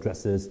runs out of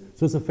dresses.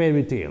 So it's a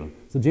fairy tale.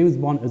 So James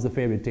Bond is a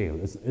fairy tale.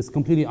 It's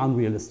completely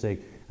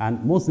unrealistic,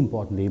 and most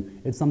importantly,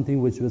 it's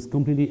something which was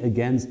completely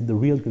against the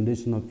real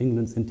condition of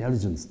England's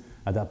intelligence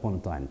at that point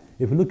in time.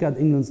 If you look at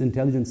England's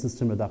intelligence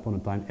system at that point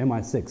in time,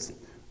 MI6,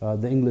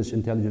 the English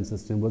intelligence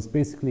system, was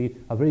basically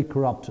a very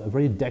corrupt, a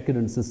very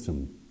decadent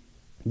system.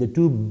 The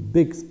two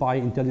big spy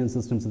intelligence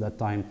systems at that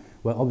time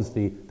were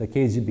obviously the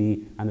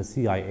KGB and the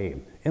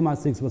CIA.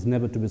 MI6 was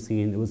never to be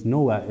seen. It was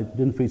nowhere. It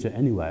didn't feature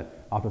anywhere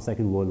after the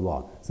Second World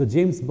War. So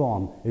James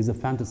Bond is a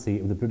fantasy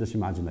of the British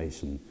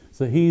imagination.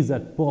 So he's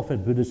that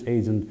perfect British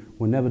agent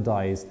who never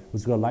dies,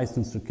 who's got a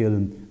license to kill,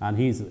 and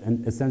he's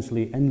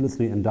essentially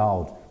endlessly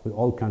endowed with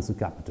all kinds of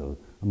capital,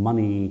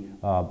 money,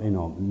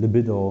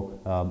 libido,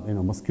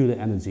 muscular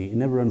energy. He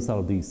never runs out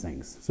of these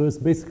things. So it's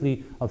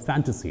basically a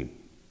fantasy.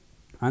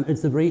 And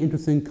it's a very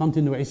interesting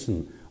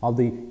continuation of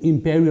the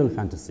imperial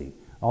fantasy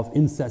of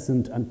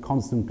incessant and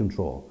constant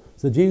control.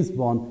 So James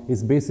Bond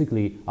is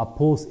basically a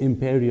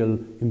post-imperial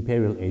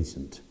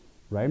agent,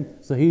 right?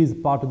 So he is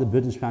part of the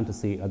British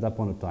fantasy at that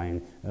point of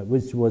time,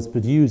 which was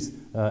produced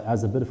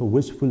as a bit of a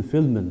wish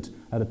fulfillment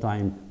at a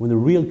time when the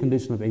real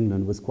condition of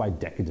England was quite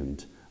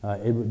decadent.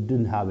 It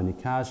didn't have any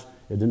cash,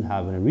 it didn't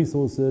have any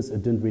resources,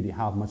 it didn't really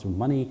have much of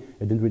money,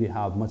 it didn't really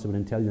have much of an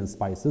intelligence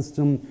spy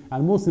system,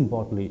 and most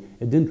importantly,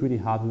 it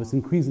was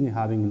increasingly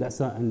having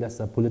lesser and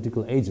lesser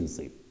political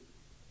agency.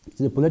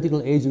 So the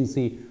political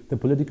agency, the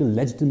political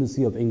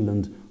legitimacy of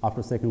England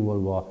after the Second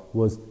World War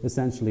was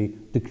essentially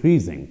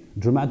decreasing,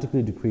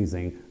 dramatically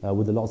decreasing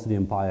with the loss of the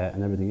empire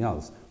and everything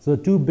else. So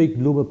the two big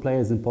global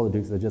players in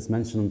politics I just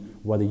mentioned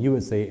were the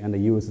USA and the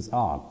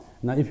USSR.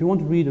 Now, if you want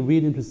to read a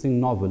really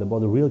interesting novel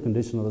about the real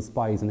condition of the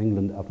spies in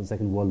England after the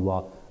Second World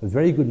War, a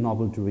very good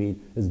novel to read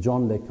is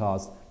John le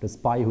Carre's The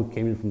Spy Who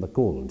Came In From the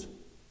Cold.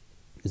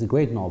 It's a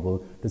great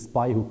novel, The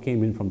Spy Who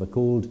Came In From the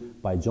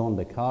Cold by John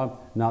le Carre.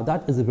 Now,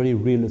 that is a very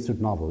realistic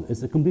novel.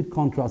 It's a complete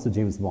contrast to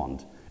James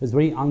Bond. It's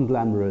very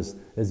unglamorous.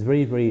 It's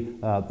very, very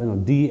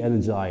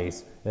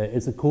de-energized.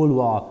 It's a Cold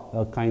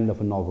War kind of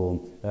a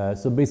novel.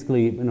 So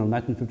basically,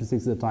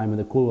 1956 is the time when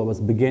the Cold War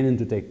was beginning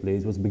to take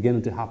place, was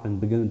beginning to happen,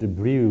 beginning to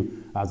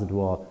brew, as it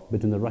were,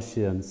 between the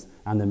Russians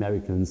and the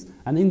Americans.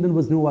 And England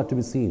was nowhere to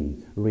be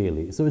seen,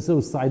 really. So it's sort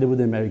of sided with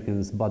the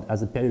Americans, but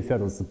as a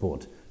peripheral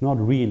support, not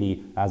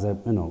really as a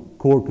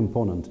core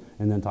component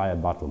in the entire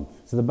battle.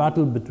 So the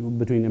battle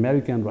between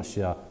America and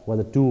Russia were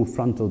the two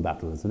frontal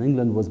battles, and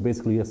England was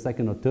basically a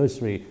second or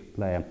tertiary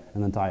player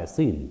in the entire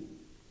scene.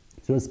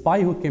 So The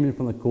Spy Who Came In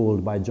From the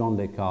Cold by John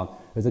le Carre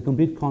is a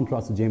complete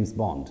contrast to James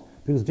Bond,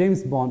 because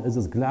James Bond is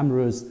this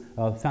glamorous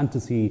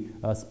fantasy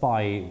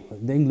spy,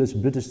 the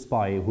English-British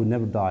spy who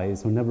never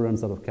dies, who never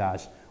runs out of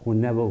cash,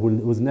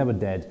 who's never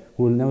dead,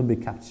 who will never be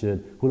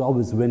captured, who will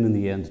always win in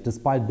the end,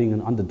 despite being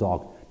an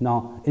underdog.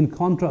 Now, in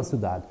contrast to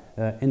that,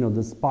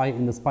 the spy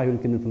who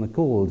came in from the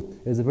cold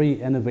is a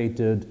very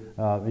enervated,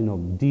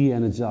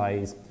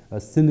 de-energized,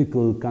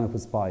 cynical kind of a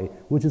spy,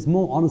 which is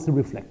more honestly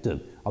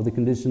reflective of the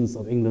conditions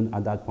of England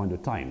at that point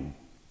of time.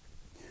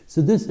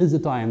 So this is a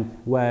time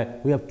where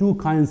we have two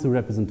kinds of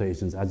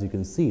representations, as you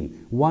can see.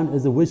 One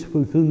is a wish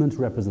fulfillment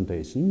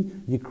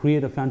representation. You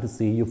create a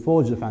fantasy, you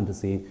forge a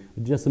fantasy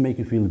just to make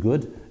you feel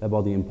good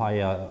about the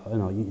empire.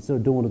 You sort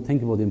of don't want to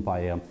think about the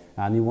empire,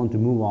 and you want to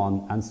move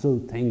on and still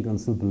think and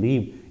still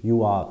believe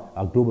you are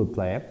a global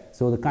player.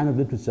 So the kind of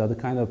literature, the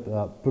kind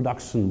of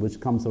production which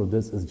comes out of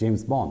this is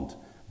James Bond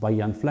by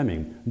Ian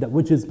Fleming,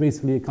 which is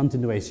basically a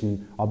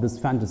continuation of this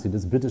fantasy,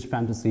 this British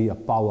fantasy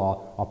of power,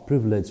 of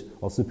privilege,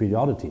 of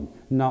superiority.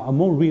 Now, a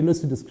more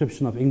realistic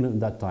description of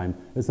England at that time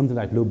is something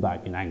like Look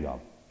Back in Anger,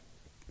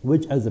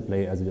 which, as a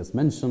play, as I just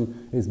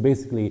mentioned, is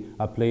basically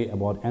a play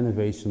about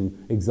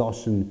enervation,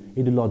 exhaustion,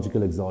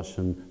 ideological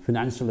exhaustion,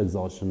 financial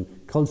exhaustion,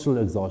 cultural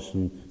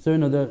exhaustion. So,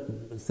 there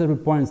are several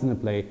points in the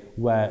play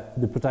where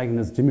the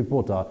protagonist, Jimmy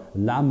Porter,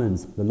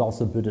 laments the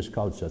loss of British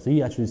culture. So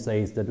he actually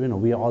says that,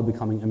 we are all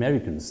becoming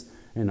Americans.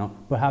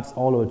 Perhaps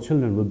all our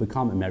children will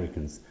become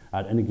Americans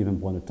at any given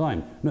point in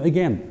time. Now,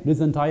 again, this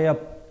entire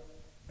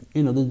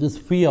this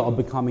fear of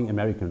becoming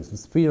Americans,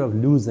 this fear of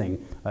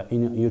losing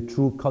your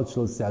true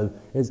cultural self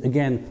is,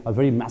 again, a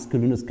very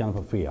masculinist kind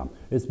of a fear.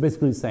 It's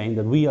basically saying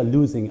that we are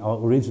losing our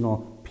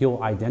original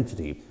pure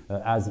identity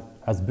as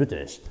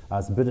British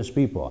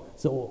people.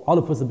 So all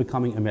of us are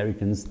becoming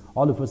Americans,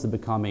 all of us are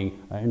becoming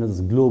this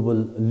global,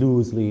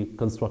 loosely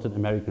constructed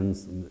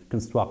Americans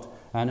construct,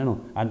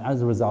 and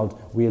as a result,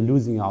 we are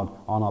losing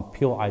out on our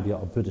pure idea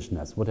of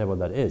Britishness, whatever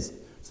that is.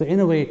 So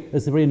in a way,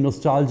 it's a very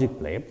nostalgic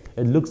play.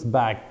 It looks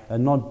back,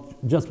 not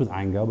just with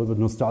anger, but with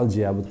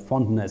nostalgia, with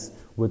fondness,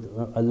 with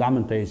a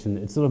lamentation.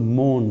 It sort of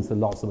mourns the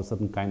loss of a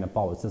certain kind of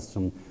power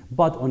system.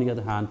 But on the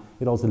other hand,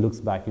 it also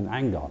looks back in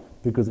anger,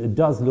 because it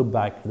does look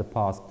back at the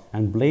past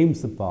and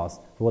blames the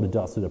past for what it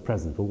does to the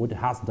present, for what it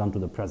has done to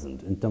the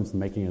present in terms of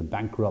making it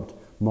bankrupt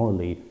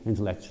morally,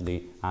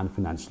 intellectually, and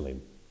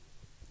financially.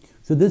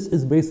 So this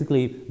is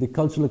basically the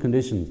cultural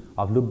condition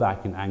of look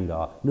back in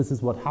anger. This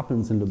is what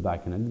happens in look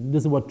back in anger.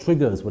 This is what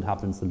triggers what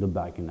happens in look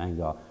back in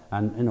anger.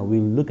 And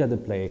we'll look at the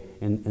play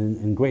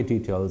in great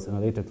details in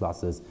our later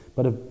classes.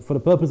 But for the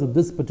purpose of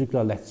this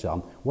particular lecture,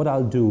 what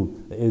I'll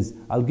do is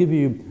I'll give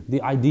you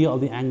the idea of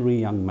the angry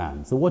young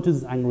man. So what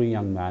is this angry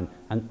young man,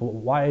 and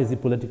why is he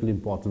politically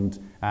important,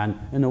 and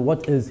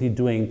what is he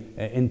doing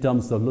in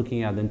terms of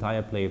looking at the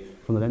entire play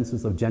from the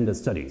lenses of gender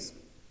studies.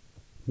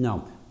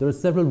 Now, there are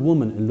several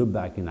women in Look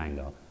Back in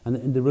Anger,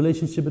 and the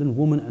relationship between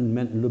women and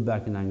men in Look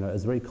Back in Anger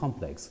is very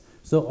complex.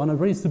 So on a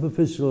very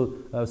superficial,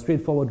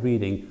 straightforward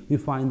reading, we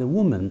find the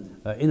woman,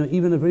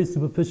 even a very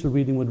superficial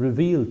reading would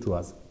reveal to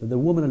us that the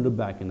woman in Look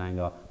Back in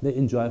Anger, they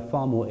enjoy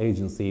far more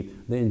agency,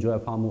 they enjoy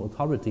far more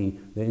authority,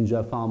 they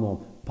enjoy far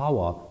more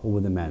power over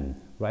the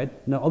men.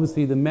 Right? Now,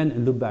 obviously, the men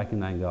in Look Back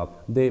in Anger,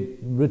 they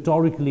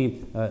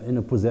rhetorically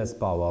possess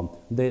power,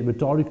 they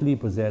rhetorically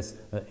possess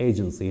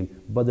agency,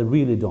 but they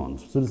really don't.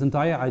 So this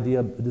entire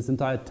idea, this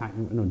entire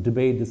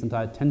debate, this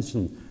entire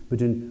tension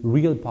between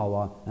real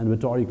power and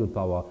rhetorical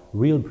power,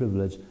 real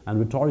privilege and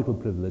rhetorical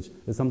privilege,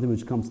 is something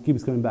which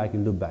keeps coming back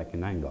in Look Back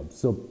in Anger.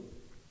 So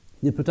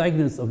the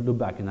protagonist of Look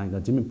Back in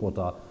Anger, Jimmy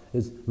Porter,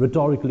 is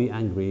rhetorically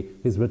angry,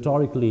 he's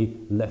rhetorically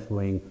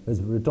left-wing,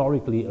 he's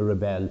rhetorically a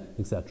rebel,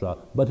 etc.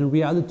 But in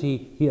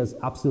reality, he has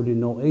absolutely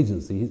no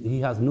agency.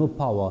 He has no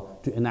power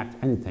to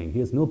enact anything. He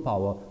has no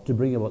power to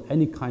bring about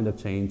any kind of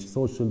change,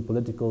 social,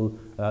 political,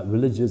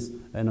 religious,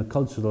 and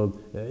cultural.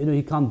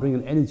 He can't bring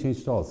in any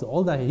change at all. So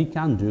all that he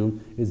can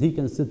do is he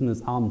can sit in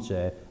his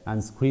armchair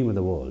and scream at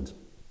the world.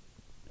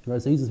 Right,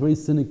 so he's this very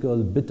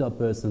cynical, bitter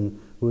person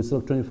who is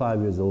sort of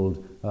 25 years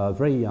old,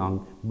 very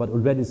young, but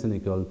already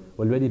cynical,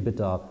 already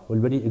bitter,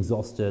 already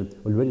exhausted,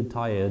 already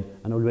tired,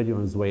 and already on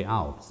his way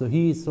out. So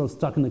he's sort of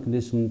stuck in a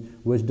condition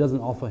which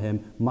doesn't offer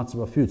him much of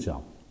a future,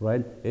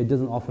 right? It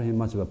doesn't offer him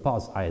much of a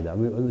past either.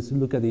 We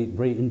look at the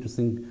very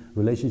interesting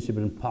relationship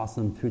between past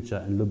and future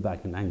and Look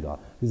Back in Anger.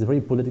 These are very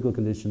political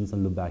conditions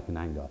and Look Back in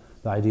Anger,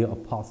 the idea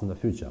of past and the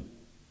future.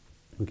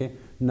 Okay.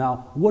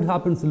 Now, what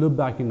happens to Look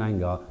Back in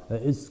Anger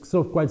is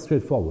sort of quite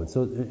straightforward.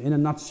 So, in a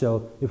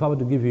nutshell, if I were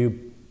to give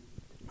you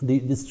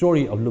the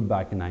story of Look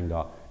Back in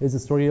Anger, is the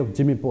story of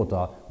Jimmy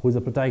Porter, who is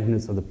the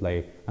protagonist of the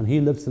play, and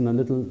he lives in a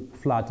little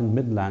flat in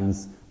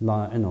Midlands,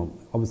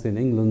 obviously in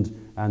England,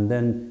 and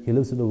then he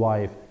lives with a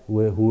wife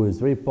who is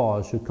very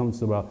posh, who comes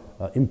from an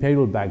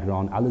imperial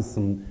background,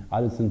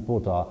 Alison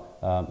Porter,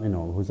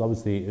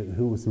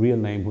 whose real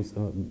name, whose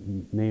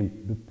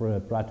name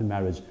prior to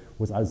marriage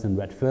was Alison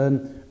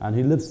Redfern, and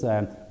he lives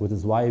there with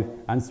his wife,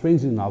 and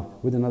strangely enough,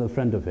 with another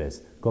friend of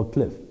his called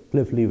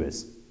Cliff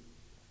Lewis.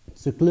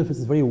 So Cliff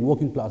is a very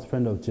working class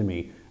friend of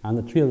Jimmy, and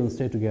the three of them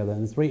stay together,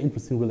 and it's a very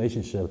interesting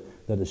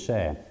relationship that they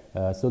share.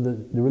 So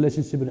the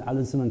relationship with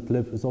Alison and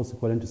Cliff is also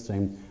quite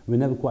interesting. We're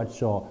never quite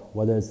sure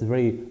whether it's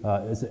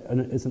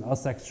it's an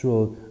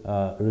asexual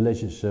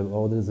relationship,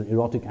 or there's an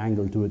erotic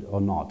angle to it or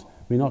not.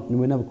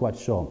 We're never quite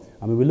sure.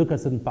 I mean, we look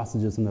at certain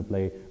passages in the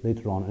play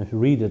later on, and if you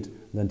read it,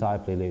 the entire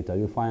play later,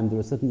 you'll find there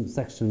are certain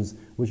sections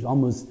which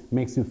almost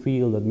makes you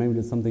feel that maybe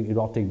there's something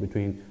erotic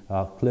between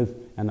Cliff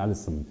and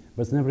Alison.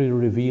 But it's never really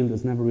revealed,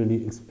 it's never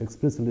really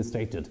explicitly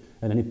stated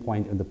at any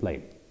point in the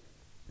play.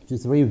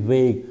 It's a very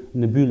vague,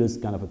 nebulous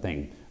kind of a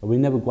thing. We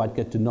never quite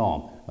get to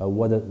know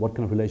what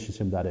kind of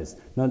relationship that is.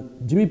 Now,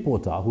 Jimmy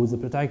Porter, who is the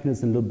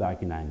protagonist in Look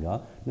Back in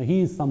Anger, now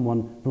he is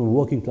someone from a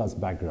working class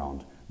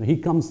background. Now, he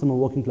comes from a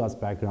working class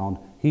background.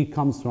 He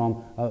comes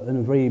from a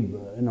very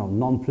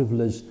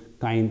non-privileged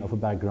kind of a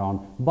background.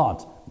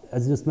 But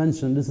as I just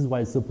mentioned, this is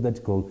why it's so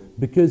political.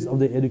 Because of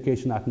the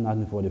Education Act of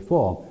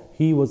 1944,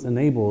 he was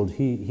enabled,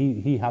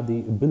 he had the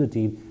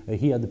ability,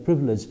 he had the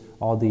privilege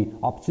or the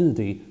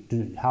opportunity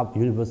to have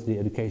university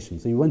education.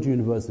 So he went to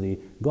university,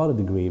 got a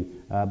degree,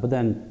 but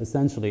then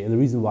essentially, and the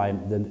reason why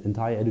the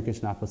entire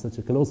Education Act was such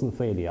a colossal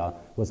failure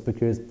was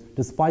because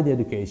despite the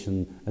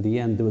education, at the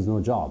end there was no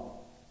job.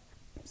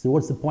 So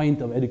what's the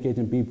point of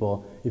educating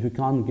people if you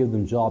can't give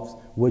them jobs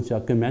which are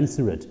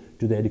commensurate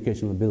to their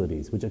educational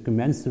abilities, which are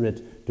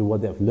commensurate to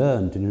what they've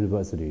learned in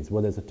universities,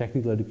 whether it's a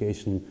technical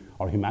education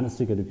or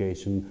humanistic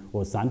education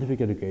or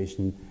scientific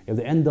education? If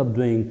they end up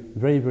doing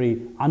very,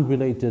 very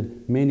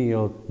unrelated,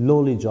 menial,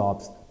 lowly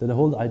jobs, then the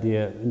whole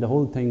idea and the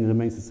whole thing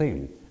remains the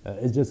same.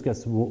 It just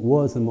gets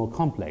worse and more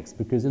complex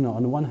because, on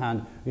the one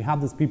hand, we have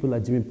these people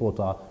like Jimmy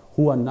Porter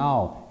who are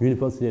now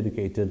university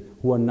educated,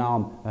 who are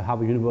now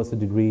have a university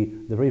degree,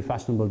 they're very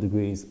fashionable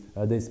degrees,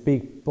 they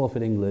speak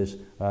perfect English,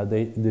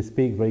 they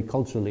speak very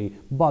culturally,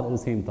 but at the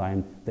same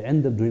time, they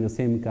end up doing the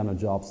same kind of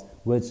jobs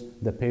which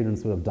their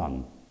parents would have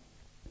done.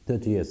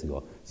 30 years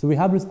ago. So we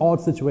have this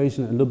odd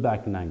situation in Look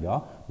Back in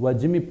Anger, where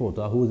Jimmy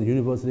Porter, who is a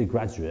university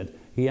graduate,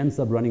 he ends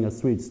up running a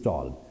street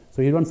stall.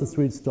 So he runs a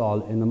street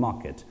stall in the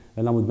market,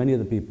 along with many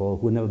other people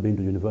who have never been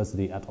to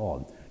university at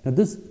all. Now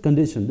this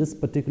condition, this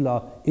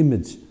particular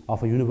image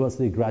of a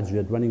university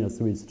graduate running a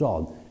street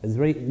stall is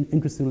very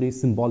interestingly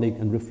symbolic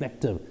and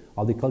reflective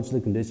of the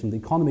cultural condition, the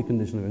economic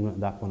condition of England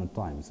at that point of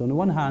time. So on the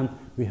one hand,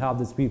 we have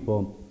these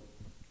people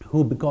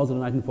who, because of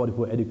the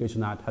 1944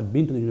 Education Act, had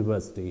been to the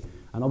university,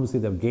 and obviously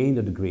they've gained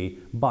a degree,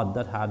 but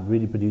that had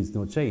really produced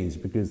no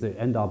change, because they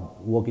end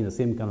up working the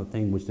same kind of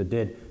thing which they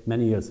did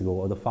many years ago,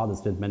 or the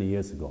fathers did many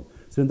years ago.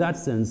 So in that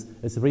sense,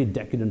 it's a very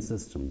decadent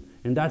system.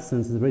 In that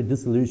sense, it's a very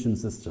disillusioned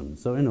system.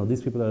 So,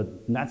 these people are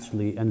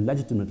naturally and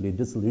legitimately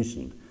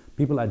disillusioned.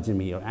 People like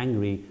Jimmy are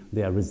angry,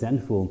 they are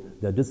resentful,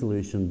 they are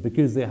disillusioned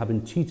because they have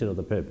been cheated of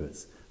the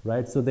purpose.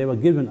 Right? So they were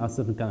given a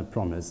certain kind of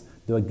promise,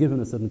 they were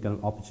given a certain kind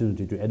of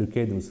opportunity to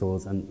educate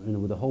themselves,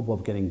 and with the hope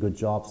of getting good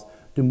jobs,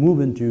 to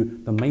move into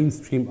the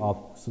mainstream of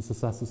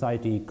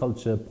society,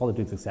 culture,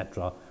 politics,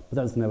 etc. But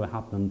that has never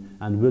happened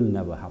and will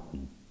never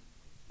happen.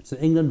 So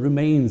England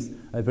remains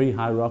a very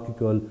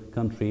hierarchical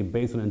country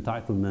based on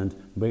entitlement,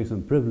 based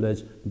on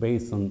privilege,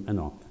 based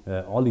on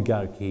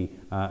oligarchy,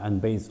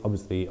 and based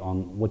obviously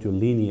on what your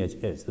lineage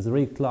is. It's a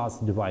very class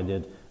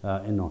divided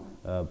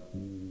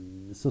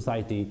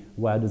society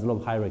where there's a lot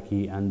of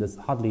hierarchy and there's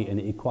hardly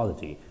any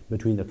equality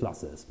between the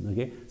classes.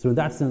 Okay? So in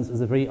that sense,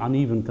 it's a very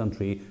uneven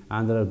country,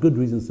 and there are good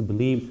reasons to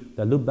believe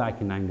that Look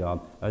Back in Anger,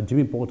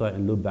 Jimmy Porter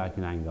in Look Back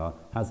in Anger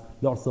has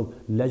lots of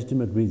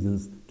legitimate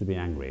reasons to be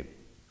angry.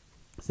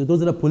 So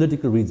those are the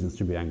political reasons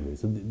to be angry.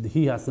 So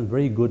he has some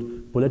very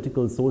good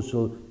political,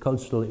 social,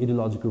 cultural,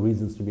 ideological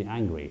reasons to be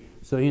angry.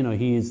 So,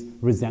 he is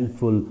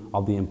resentful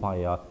of the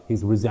empire,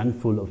 he's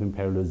resentful of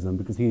imperialism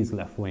because he is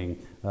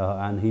left-wing,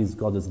 and he's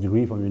got this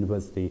degree from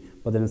university,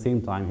 but then at the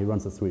same time he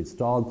runs a street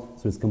stall,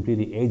 so he's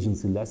completely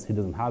agency-less. He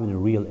doesn't have any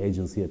real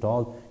agency at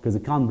all because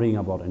he can't bring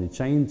about any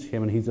change.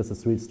 He's just a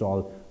street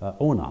stall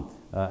owner.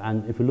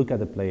 And if you look at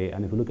the play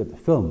and if you look at the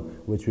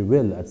film, which we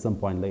will at some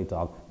point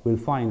later, we'll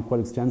find quite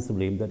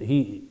extensively that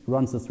he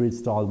runs a street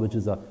stall which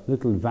is a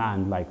little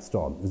van-like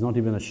stall. It's not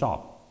even a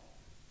shop.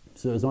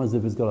 So it's not as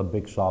if he's got a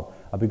big shop,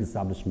 a big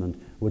establishment,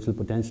 which will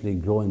potentially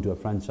grow into a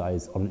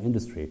franchise or an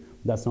industry.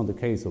 That's not the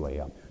case over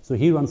here. So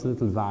he runs a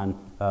little van,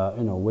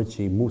 which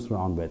he moves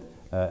around with,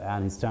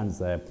 and he stands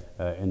there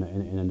in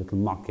a little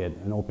market,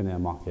 an open-air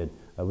market,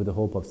 with the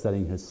hope of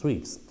selling his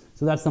sweets.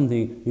 So that's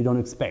something you don't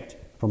expect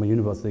from a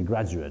university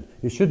graduate.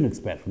 You shouldn't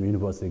expect from a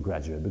university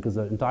graduate, because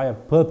the entire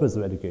purpose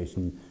of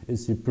education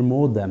is to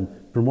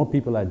promote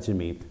people like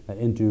Jimmy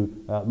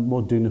into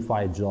more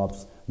dignified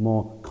jobs,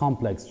 more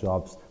complex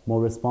jobs, more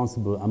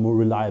responsible and more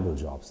reliable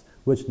jobs,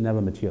 which never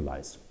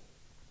materialized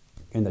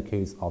in the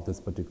case of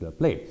this particular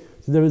play.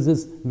 So there is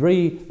this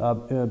very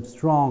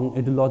strong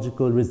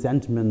ideological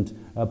resentment,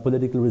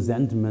 political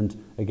resentment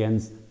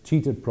against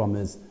cheated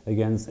promise,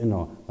 against an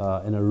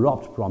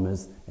robbed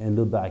promise in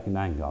Look Back in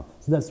Anger.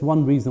 So that's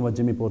one reason why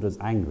Jimmy Porter is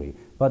angry.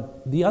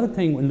 But the other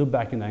thing in Look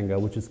Back in Anger,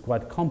 which is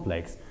quite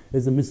complex,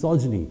 is the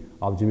misogyny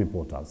of Jimmy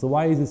Porter. So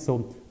why is it so,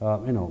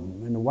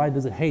 why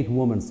does he hate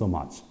women so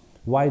much?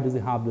 Why does he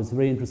have this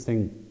very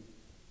interesting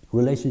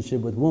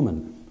relationship with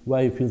women,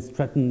 where he feels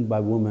threatened by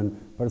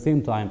women, but at the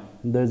same time,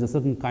 there's a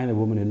certain kind of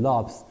woman he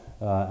loves,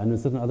 and a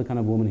certain other kind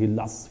of woman he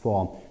lusts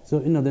for. So,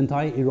 the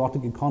entire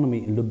erotic economy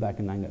in Look Back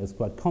in Anger is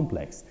quite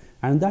complex.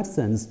 And in that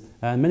sense,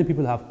 many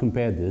people have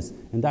compared this,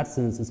 in that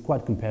sense, it's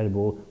quite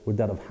comparable with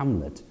that of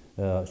Hamlet,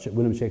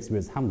 William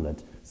Shakespeare's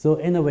Hamlet. So,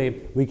 in a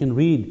way, we can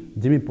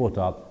read Jimmy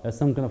Porter as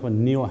some kind of a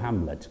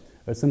neo-Hamlet,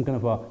 or some kind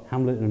of a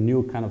Hamlet in a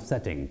new kind of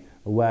setting,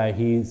 where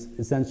he's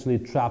essentially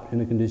trapped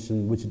in a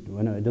condition which he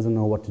doesn't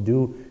know what to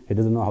do, he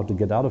doesn't know how to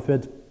get out of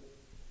it.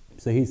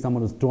 So he's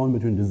someone who's torn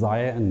between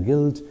desire and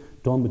guilt,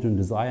 torn between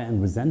desire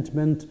and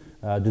resentment,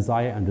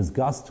 desire and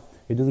disgust.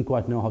 He doesn't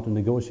quite know how to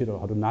negotiate or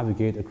how to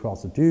navigate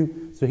across the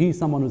two. So he's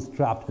someone who's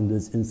trapped in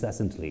this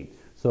incessantly.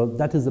 So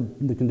that is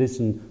the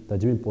condition that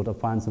Jimmy Porter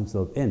finds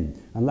himself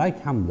in. And like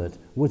Hamlet,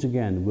 which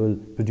again will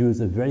produce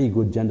a very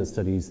good gender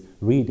studies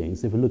reading.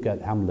 So if you look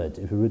at Hamlet,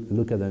 if you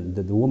look at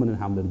the woman in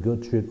Hamlet,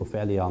 Gertrude,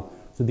 Ophelia,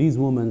 so these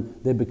women,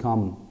 they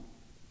become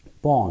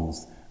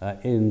pawns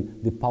in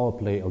the power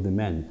play of the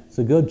men.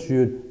 So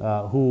Gertrude,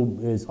 who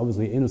is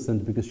obviously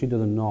innocent because she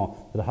doesn't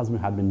know that her husband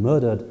had been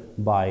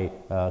murdered by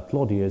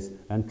Claudius,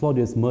 and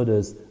Claudius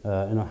murders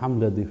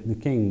Hamlet, the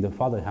king, the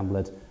father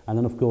Hamlet, and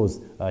then of course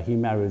he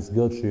marries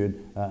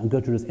Gertrude, and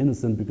Gertrude is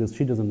innocent because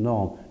she doesn't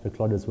know that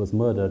Claudius was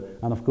murdered,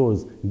 and of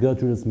course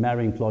Gertrude is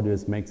marrying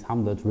Claudius makes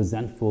Hamlet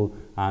resentful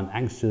and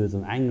anxious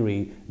and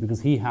angry because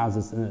he has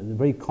this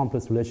very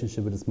complex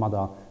relationship with his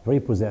mother,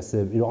 very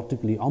possessive,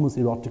 almost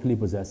erotically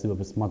possessive of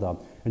his mother,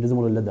 and doesn't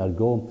want to let that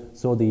go.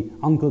 So the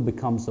uncle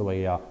becomes a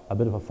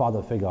bit of a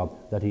father figure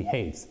that he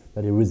hates,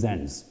 that he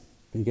resents.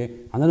 Okay?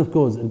 And then of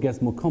course it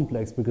gets more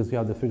complex because you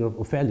have the figure of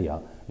Ophelia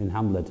in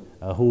Hamlet,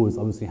 who is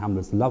obviously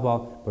Hamlet's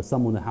lover, but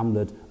someone that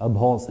Hamlet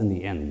abhors in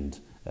the end.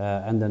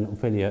 And then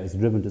Ophelia is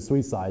driven to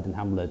suicide in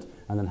Hamlet,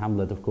 and then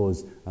Hamlet, of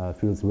course,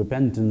 feels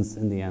repentance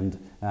in the end,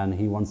 and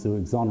he wants to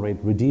exonerate,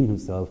 redeem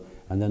himself.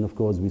 And then, of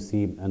course, we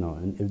see,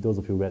 and if those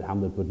of you who read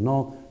Hamlet would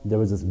know, there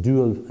was this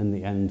duel in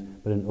the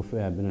end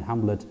between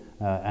Hamlet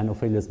and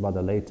Ophelia's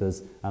brother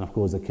Laertes, and of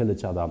course they kill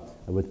each other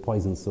with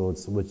poison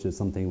swords, which is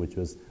something which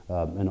was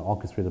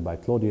orchestrated by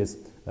Claudius,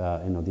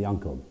 the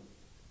uncle.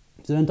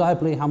 So the entire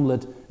play,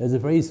 Hamlet, is a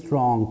very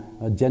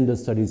strong gender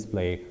studies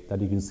play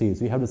that you can see.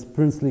 So you have this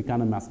princely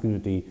kind of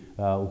masculinity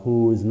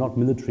who is not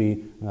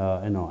military,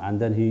 and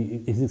then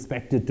he's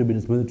expected to be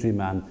this military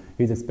man.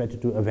 He's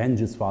expected to avenge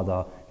his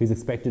father. He's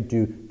expected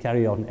to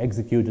carry out and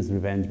execute his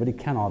revenge, but he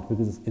cannot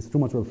because it's too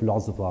much of a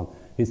philosopher.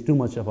 He's too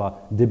much of a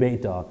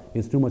debater.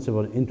 He's too much of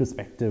an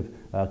introspective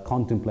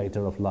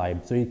contemplator of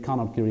life. So he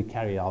cannot really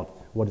carry out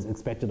what is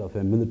expected of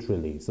him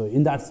militarily. So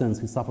in that sense,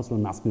 he suffers from a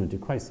masculinity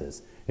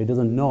crisis. He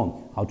doesn't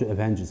know how to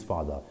avenge his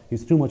father.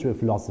 He's too much of a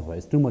philosopher.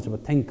 He's too much of a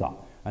thinker,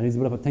 and he's a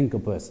bit of a thinker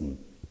person.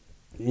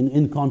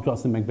 In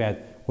contrast to Macbeth,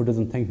 who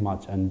doesn't think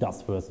much and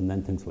does first and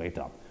then thinks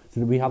later. So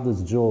we have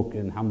this joke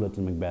in Hamlet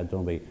and Macbeth,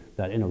 don't we?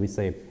 That we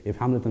say if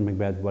Hamlet and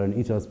Macbeth were in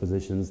each other's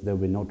positions, there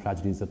would be no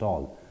tragedies at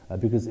all.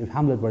 Because if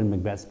Hamlet were in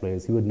Macbeth's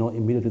place, he would know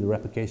immediately the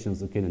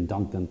repercussions of Kin and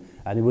Duncan,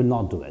 and he will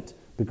not do it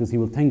because he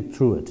will think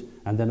through it,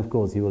 and then of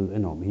course he will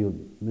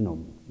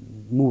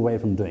move away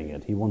from doing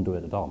it. He won't do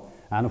it at all.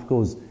 And of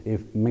course,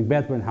 if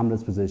Macbeth were in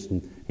Hamlet's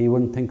position, he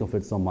wouldn't think of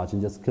it so much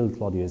and just kill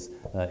Claudius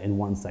in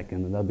 1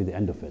 second, and that'll be the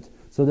end of it.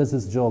 So there's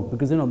this joke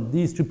because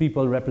these two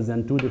people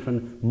represent two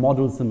different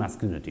models of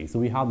masculinity. So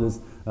we have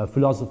this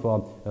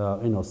philosopher,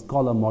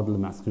 scholar model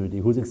of masculinity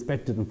who's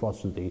expected,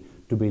 unfortunately,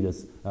 to be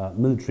this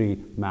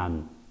military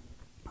man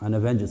and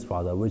avenge his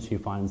father, which he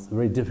finds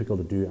very difficult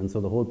to do, and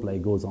so the whole play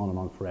goes on and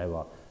on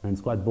forever, and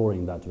it's quite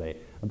boring that way,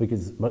 but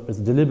it's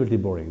deliberately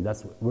boring.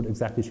 That's what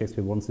exactly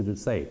Shakespeare wants you to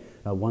say,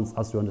 wants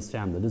us to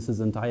understand that this is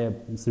an entire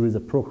series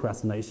of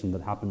procrastination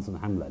that happens in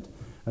Hamlet.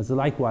 And so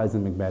likewise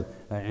in Macbeth,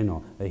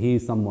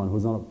 he's someone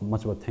who's not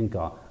much of a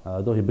thinker,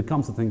 though he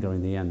becomes a thinker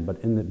in the end, but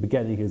in the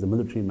beginning he's a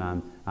military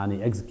man, and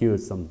he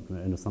executes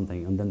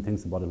something and then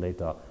thinks about it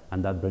later,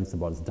 and that brings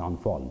about his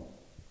downfall.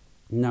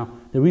 Now,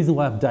 the reason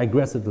why I've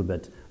digressed a little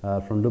bit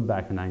from Look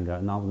Back in Anger,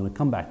 and now I'm going to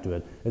come back to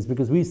it, is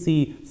because we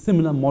see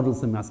similar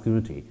models of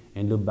masculinity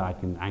in Look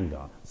Back in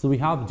Anger. So we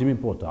have Jimmy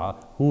Porter,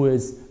 who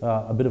is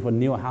a bit of a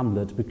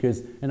neo-Hamlet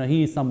because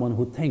he is someone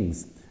who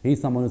thinks.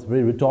 He's someone who's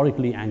very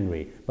rhetorically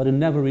angry, but he'll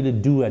never really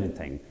do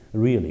anything,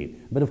 really.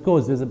 But of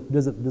course, there's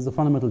a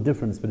fundamental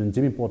difference between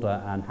Jimmy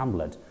Porter and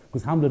Hamlet,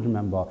 because Hamlet,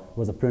 remember,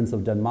 was a prince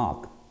of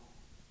Denmark.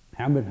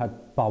 Hamlet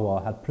had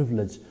power, had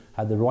privilege,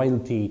 had the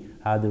royalty,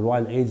 had the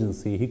royal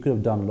agency. He could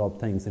have done a lot of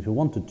things if he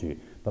wanted to.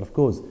 But of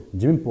course,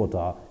 Jimmy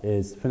Porter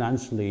is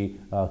financially,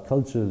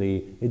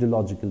 culturally,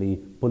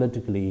 ideologically,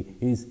 politically,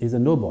 he's a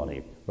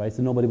nobody, right?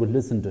 So nobody would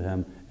listen to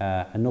him,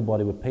 and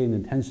nobody would pay any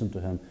attention to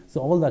him.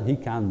 So all that he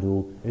can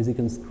do is he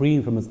can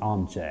scream from his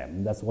armchair.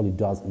 And that's all he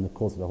does in the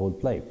course of the whole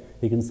play.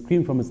 He can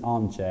scream from his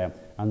armchair,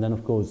 and then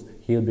of course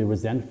he'll be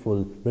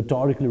resentful,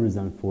 rhetorically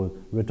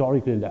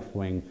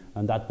left-wing,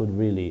 and that would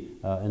really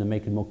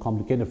make it more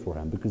complicated for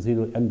him because he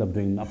will end up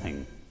doing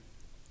nothing.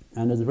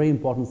 And there's a very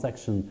important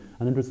section,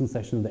 an interesting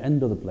section at the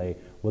end of the play,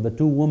 where the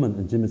two women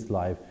in Jimmy's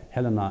life,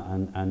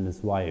 Helena and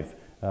his wife,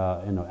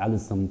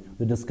 Alison,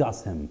 they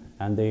discuss him,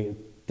 and they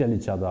tell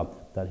each other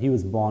that he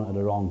was born at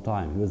the wrong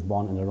time, he was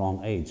born in the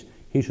wrong age.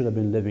 He should have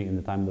been living in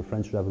the time of the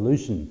French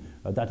Revolution.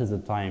 That is the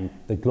time,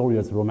 the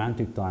glorious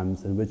romantic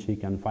times in which he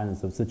can find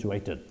himself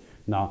situated.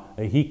 Now,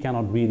 he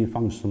cannot really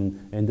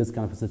function in this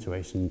kind of a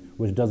situation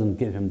which doesn't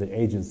give him the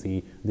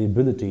agency, the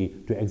ability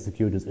to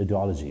execute his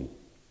ideology.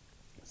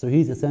 So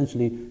he's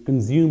essentially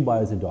consumed by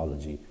his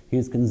ideology.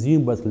 He's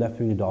consumed by his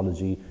left-wing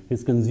ideology.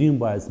 He's consumed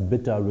by his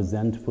bitter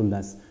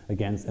resentfulness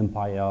against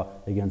empire,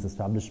 against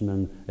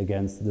establishment,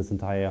 against this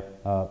entire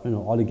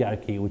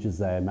oligarchy, which is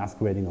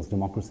masquerading as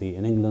democracy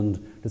in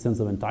England, the sense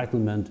of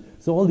entitlement.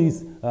 So all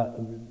these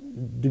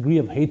degree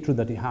of hatred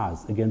that he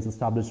has against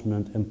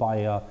establishment,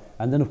 empire,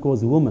 and then of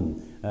course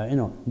women,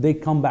 they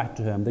come back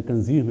to him, they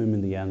consume him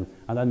in the end,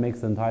 and that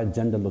makes the entire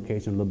gender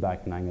location Look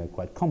Back in Anger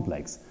quite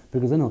complex.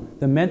 Because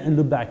the men in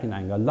Look Back in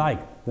Anger,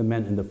 like the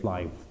men in The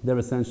Fly, they're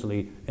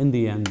essentially, in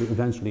the end,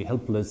 eventually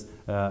helpless,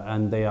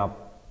 and they are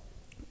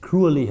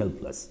cruelly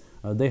helpless.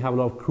 They have a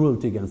lot of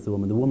cruelty against the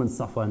women. The women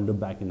suffer and Look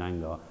Back in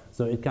Anger.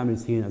 So it can be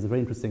seen as a very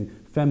interesting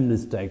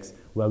feminist text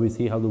where we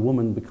see how the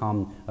women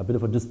become a bit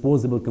of a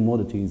disposable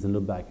commodities and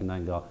Look Back in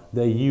Anger.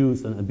 They're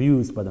used and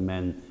abused by the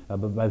men,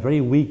 but by very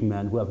weak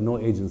men who have no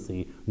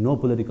agency, no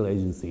political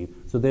agency.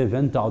 So they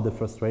vent out their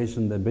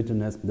frustration, their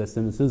bitterness, their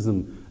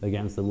cynicism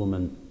against the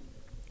woman.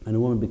 And the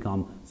women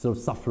become sort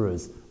of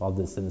sufferers of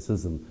this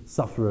cynicism,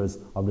 sufferers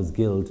of this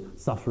guilt,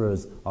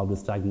 sufferers of the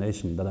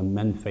stagnation that a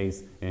men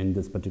face in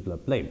this particular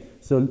play.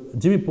 So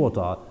Jimmy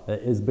Porter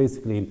is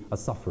basically a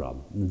sufferer.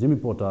 Jimmy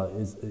Porter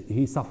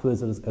he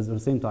suffers at the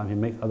same time he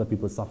makes other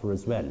people suffer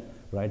as well,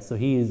 right? So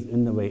he is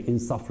in a way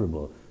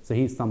insufferable. So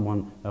he's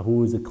someone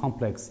who is a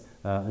complex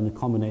and a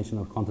combination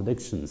of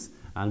contradictions.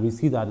 And we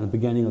see that in the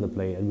beginning of the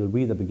play, and we'll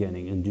read the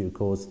beginning in due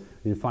course.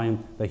 You'll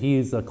find that he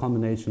is a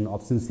combination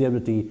of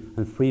sincerity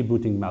and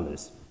freebooting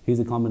malice. He's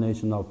a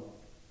combination of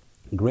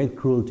great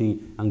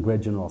cruelty and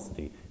great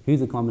generosity.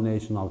 He's a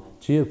combination of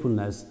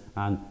cheerfulness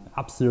and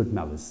absolute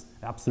malice,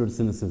 absolute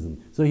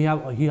cynicism. So he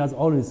has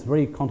all these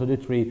very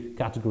contradictory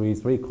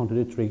categories, very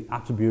contradictory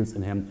attributes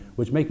in him,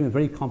 which make him a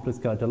very complex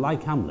character,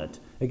 like Hamlet.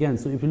 Again,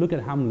 so if you look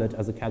at Hamlet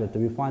as a character,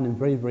 we find him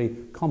very, very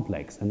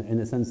complex, and in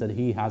a sense that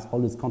he has all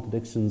these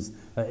contradictions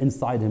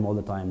inside him all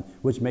the time,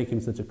 which make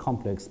him such a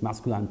complex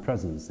masculine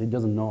presence. He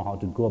doesn't know how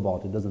to go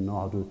about it, doesn't know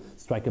how to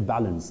strike a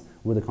balance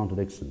with the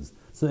contradictions.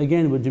 So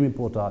again, with Jimmy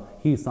Porter,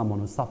 he's someone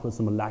who suffers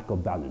from a lack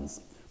of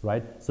balance.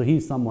 Right? So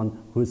he's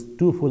someone who is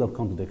too full of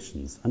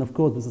contradictions. And of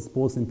course, this is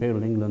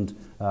post-imperial England,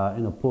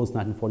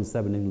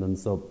 post-1947 England.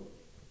 So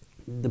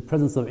the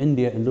presence of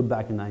India in Look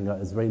Back in Anger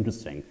is very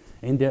interesting.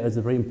 India is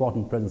a very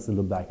important presence in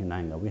Look Back in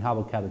Anger. We have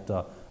a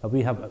character,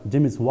 we have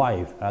Jimmy's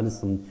wife,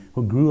 Alison,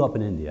 who grew up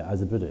in India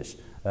as a British,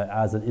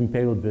 as an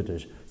imperial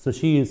British. So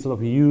she is sort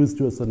of used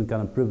to a certain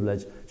kind of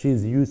privilege. She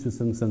is used to a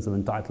certain sense of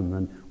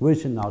entitlement,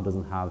 which she now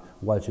doesn't have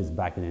while she's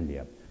back in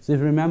India. So if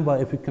you remember,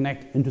 if we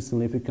connect,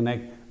 interestingly, if we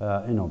connect,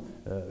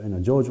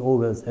 George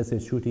Orwell's essay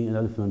Shooting an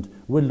Elephant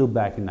with Look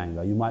Back in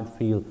Anger, you might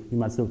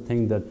sort of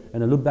think that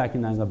Look Back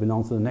in Anger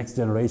belongs to the next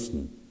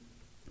generation.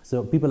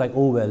 So people like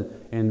Orwell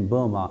in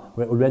Burma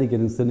were already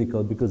getting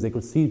cynical because they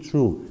could see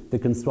through the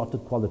constructed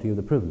quality of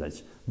the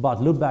privilege.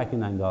 But Look Back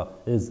in Anger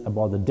is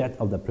about the death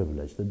of the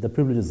privilege. The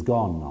privilege is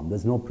gone now.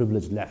 There's no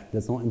privilege left.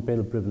 There's no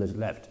imperial privilege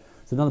left.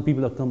 So now the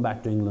people have come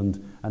back to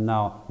England, and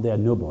now they are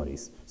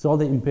nobodies. So all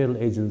the imperial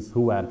agents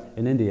who were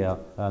in India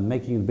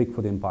making it big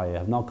for the empire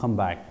have now come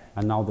back,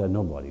 and now they're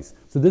nobodies.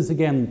 So this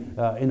again,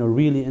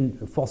 really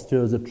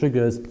fosters or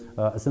triggers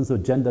a sense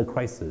of gender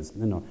crisis.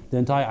 The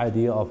entire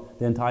idea of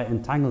the entire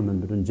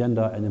entanglement between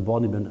gender and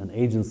embodiment and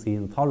agency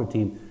and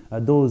authority,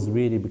 those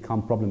really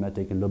become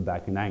problematic in Look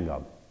Back in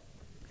Anger.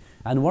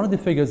 And one of the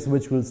figures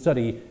which we'll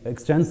study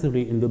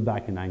extensively in Look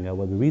Back in Anger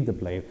when we read the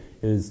play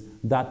is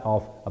that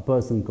of a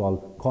person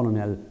called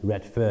Colonel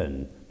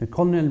Redfern. Now,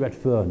 Colonel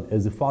Redfern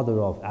is the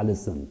father of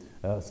Alison.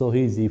 So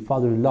he's the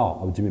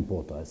father-in-law of Jimmy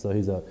Porter. So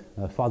he's a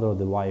father of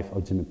the wife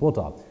of Jimmy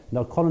Porter.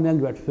 Now, Colonel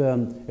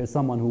Redfern is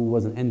someone who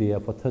was in India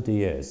for 30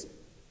 years.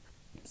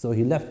 So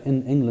he left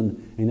in England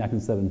in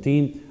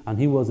 1917, and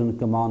he was in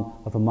command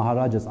of a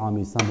Maharaja's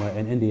army somewhere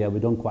in India. We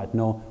don't quite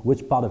know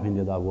which part of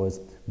India that was,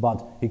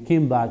 but he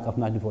came back of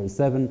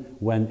 1947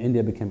 when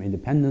India became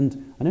independent.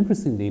 And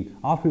interestingly,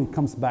 after he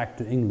comes back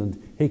to England,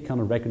 he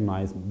kind of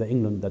recognized the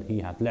England that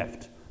he had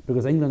left,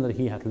 because England that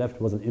he had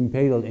left was an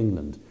imperial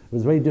England. It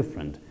was very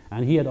different,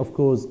 and he had, of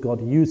course, got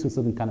used to a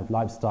certain kind of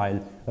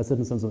lifestyle, a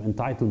certain sense of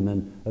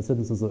entitlement, a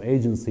certain sense of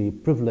agency,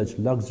 privilege,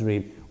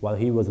 luxury, while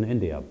he was in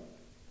India.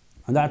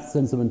 And that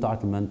sense of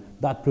entitlement,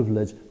 that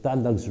privilege, that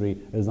luxury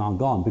is now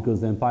gone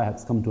because the empire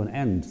has come to an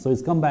end. So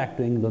he's come back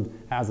to England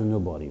as a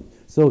nobody.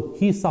 So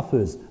he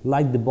suffers,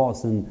 like the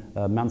boss in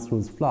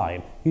Mansfield's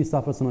Fly, he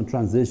suffers from a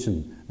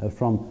transition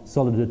from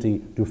solidity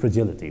to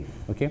fragility.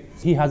 Okay?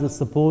 He has a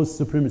supposed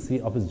supremacy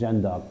of his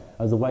gender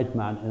as a white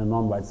man in a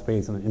non-white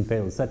space in an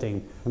imperial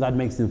setting, and that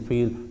makes him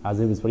feel as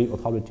if he's very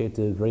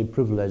authoritative, very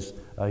privileged,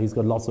 he's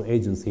got lots of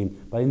agency.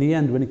 But in the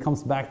end, when he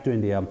comes back to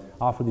India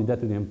after the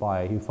death of the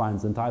empire, he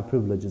finds the entire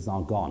privilege is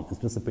now gone, it's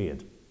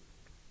disappeared.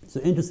 So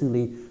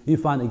interestingly, you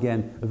find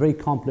again a very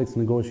complex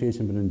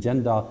negotiation between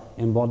gender,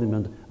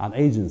 embodiment, and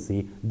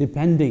agency,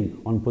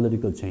 depending on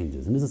political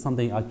changes. And this is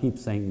something I keep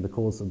saying in the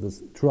course of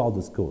this, throughout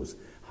this course,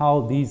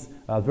 how these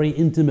very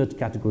intimate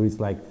categories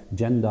like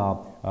gender,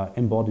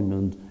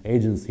 embodiment,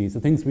 agency, so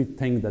things we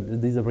think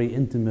that these are very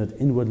intimate,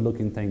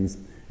 inward-looking things,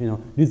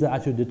 these are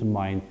actually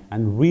determined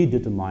and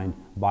redetermined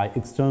by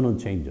external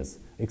changes,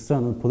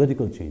 external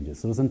political changes.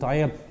 So this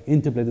entire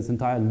interplay, this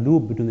entire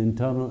loop between the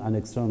internal and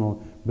external,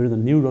 between the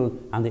neural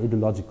and the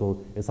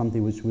ideological, is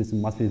something which we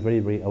must be very,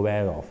 very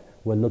aware of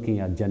when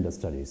looking at gender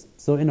studies.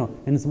 So, in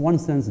one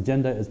sense,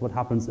 gender is what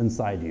happens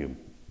inside you.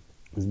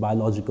 It's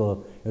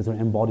biological, it's an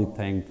embodied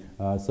thing,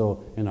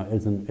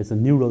 it's a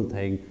neural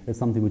thing, it's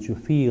something which you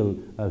feel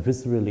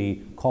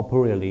viscerally,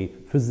 corporeally,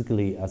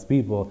 physically as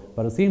people,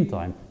 but at the same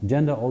time,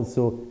 gender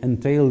also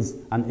entails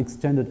an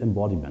extended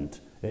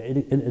embodiment.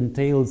 It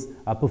entails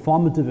a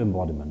performative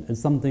embodiment.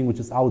 It's something which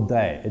is out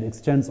there. It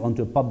extends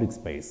onto a public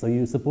space. So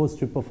you're supposed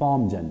to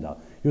perform gender.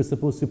 You're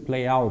supposed to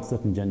play out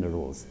certain gender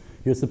roles.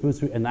 You're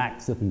supposed to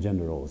enact certain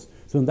gender roles.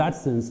 So in that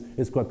sense,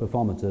 it's quite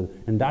performative.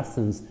 In that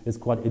sense, it's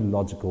quite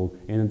ideological.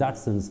 And in that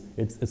sense,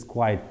 it's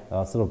quite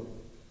sort of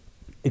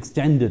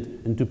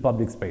extended into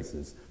public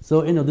spaces.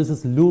 So, this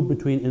is loop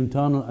between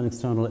internal and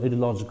external,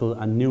 ideological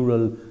and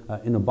neural,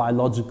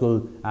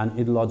 biological and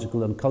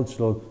ideological and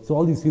cultural. So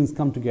all these things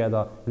come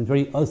together in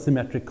very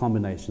asymmetric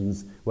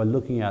combinations while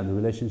looking at the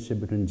relationship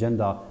between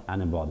gender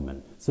and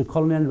embodiment. So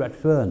Colonel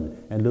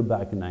Redfern in Look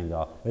Back in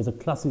Anger is a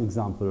classic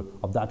example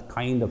of that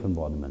kind of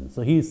embodiment.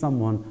 So he is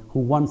someone who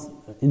once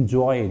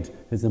enjoyed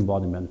his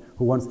embodiment,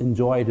 who once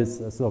enjoyed his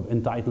sort of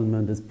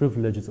entitlement, his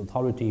privilege, his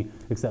authority,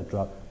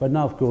 etc. But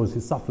now, of course, he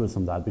suffers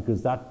from that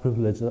because that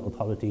privilege, that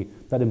authority,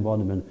 that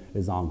embodiment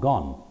is now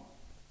gone.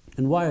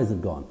 And why is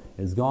it gone?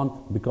 It's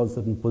gone because of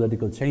certain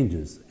political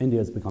changes. India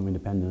has become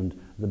independent,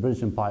 the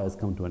British Empire has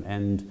come to an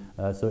end,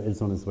 so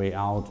it's on its way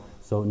out.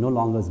 So no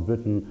longer is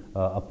Britain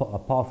a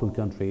powerful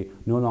country,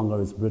 no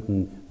longer is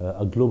Britain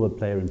a global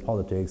player in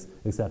politics,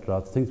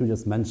 etc. Things we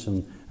just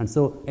mentioned. And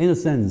so, in a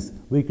sense,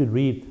 we could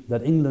read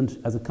that England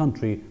as a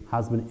country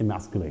has been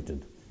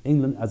emasculated.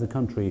 England as a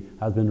country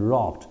has been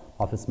robbed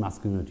of its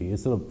masculinity.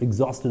 It's sort of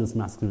exhausted its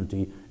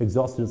masculinity,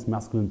 exhausted its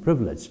masculine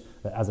privilege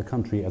as a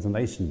country, as a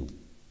nation.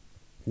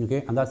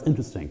 Okay, and that's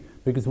interesting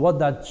because what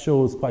that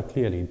shows quite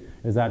clearly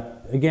is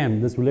that,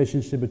 again, this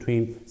relationship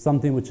between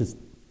something which is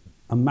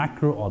a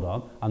macro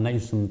order, a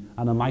nation,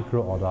 and a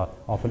micro order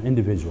of an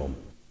individual.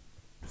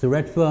 So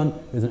Redfern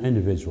is an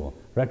individual.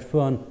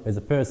 Redfern is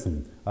a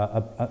person,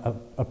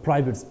 a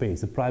private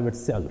space, a private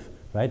self,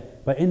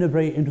 right? But in a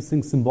very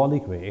interesting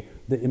symbolic way,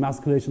 the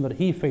emasculation that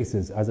he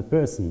faces as a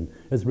person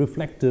is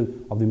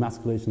reflective of the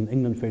emasculation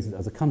England faces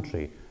as a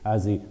country,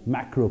 as a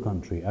macro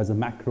country, as a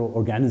macro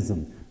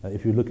organism.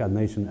 If you look at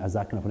nation as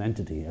that kind of an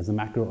entity, as a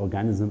macro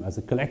organism, as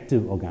a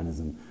collective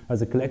organism,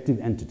 as a collective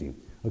entity.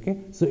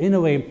 Okay, so in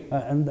a way,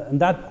 and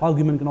that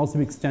argument can also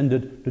be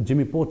extended to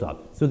Jimmy Porter.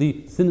 So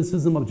the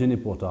cynicism of Jimmy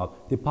Porter,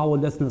 the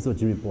powerlessness of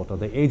Jimmy Porter,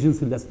 the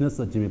agencylessness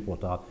of Jimmy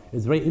Porter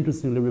is very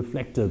interestingly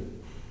reflective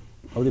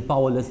of the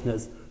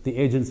powerlessness, the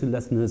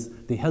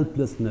agencylessness, the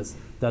helplessness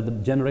that the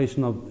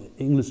generation of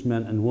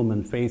Englishmen and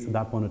women faced at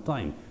that point of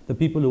time. The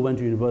people who went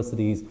to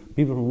universities,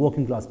 people from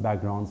working class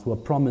backgrounds who were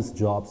promised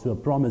jobs, who were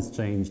promised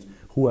change,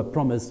 who were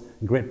promised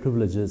great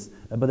privileges,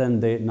 but then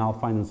they now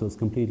find themselves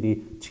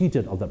completely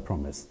cheated of that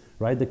promise,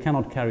 right? They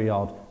cannot carry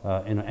out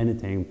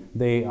anything.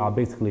 They are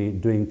basically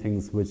doing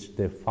things which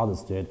their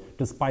fathers did,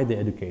 despite their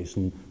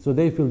education. So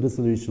they feel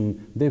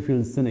disillusioned, they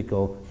feel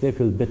cynical, they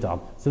feel bitter.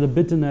 So the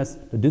bitterness,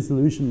 the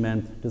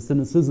disillusionment, the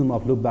cynicism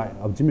of Look Back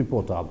of Jimmy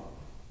Porter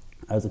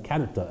as a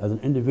character, as an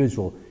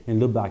individual in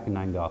Look Back in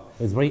Anger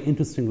is very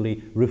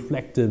interestingly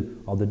reflective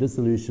of the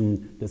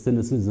disillusion, the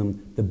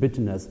cynicism, the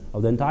bitterness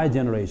of the entire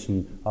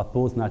generation of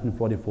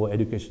post-1944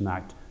 Education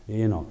Act,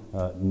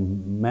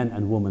 men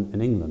and women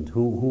in England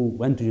who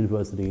went to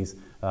universities,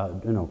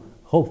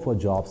 hoped for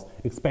jobs,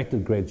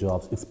 expected great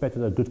jobs,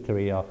 expected a good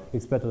career,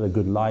 expected a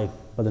good life,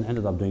 but then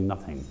ended up doing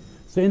nothing.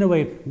 So in a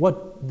way,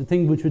 what the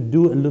thing which we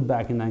do and Look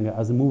Back in Anger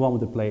as we move on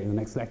with the play in the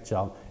next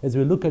lecture is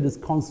we look at this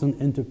constant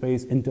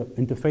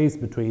interface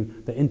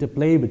between the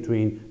interplay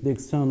between the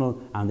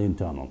external and the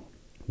internal,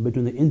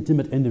 between the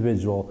intimate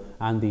individual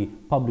and the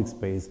public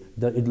space,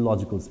 the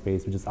ideological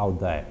space which is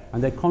out there.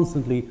 And they're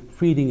constantly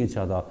feeding each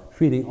other,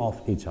 feeding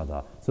off each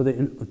other. So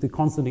they're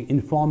constantly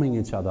informing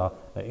each other,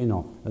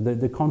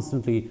 they're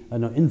constantly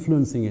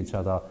influencing each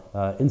other,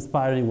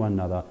 inspiring one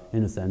another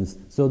in a sense.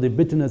 So the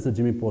bitterness of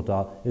Jimmy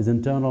Porter is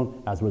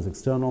internal as well as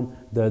external.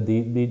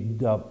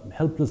 The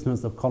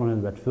helplessness of Colonel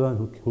Redfern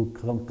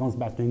who comes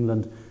back to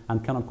England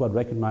and cannot quite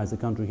recognize the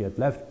country he had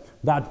left,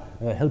 that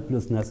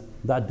helplessness,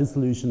 that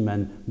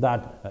disillusionment,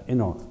 that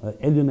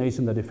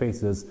alienation that he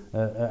faces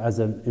as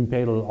an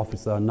imperial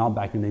officer now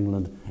back in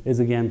England is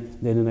again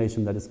the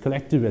alienation that is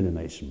collective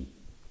alienation.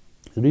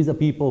 So these are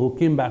people who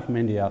came back from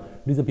India,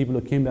 these are people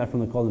who came back from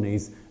the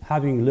colonies,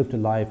 having lived a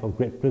life of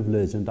great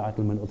privilege,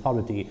 entitlement,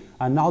 authority,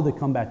 and now they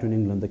come back to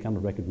England, they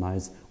cannot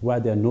recognize where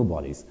they are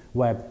nobodies,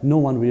 where no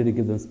one really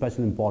gives them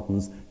special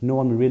importance, no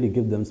one really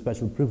gives them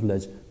special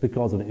privilege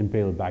because of the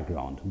imperial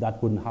background.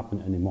 That wouldn't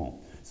happen anymore.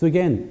 So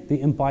again,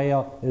 the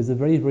empire is a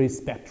very, very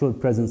spectral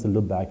presence in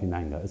Look Back in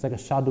Anger. It's like a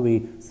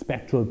shadowy,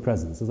 spectral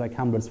presence. It's like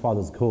Hamlet's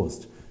father's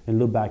ghost in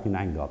Look Back in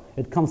Anger.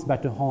 It comes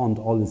back to haunt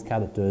all these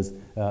characters.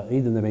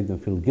 Either they make them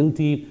feel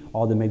guilty,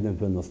 or they make them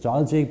feel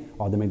nostalgic,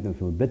 or they make them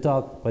feel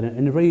bitter. But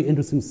in a very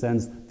interesting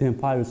sense, the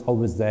empire is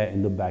always there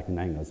in Look Back in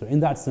Anger. So in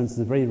that sense,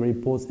 it's a very, very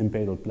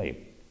post-imperial play,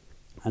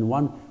 and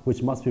one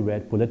which must be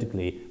read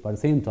politically, but at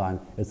the same time,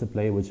 it's a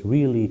play which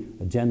really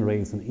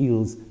generates and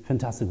yields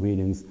fantastic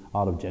readings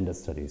out of gender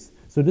studies.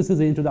 So this is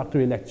the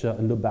introductory lecture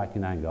in Look Back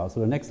in Anger. So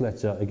the next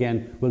lecture,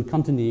 again, will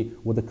continue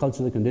with the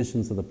cultural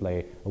conditions of the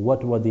play.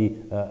 What were the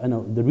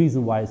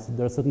reason why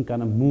there are certain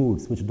kind of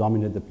moods which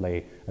dominate the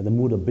play, the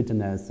mood of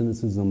bitterness,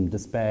 cynicism,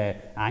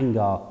 despair,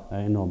 anger,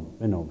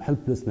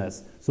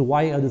 helplessness. So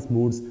why are these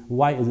moods,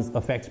 why is this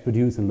effect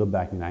produced in Look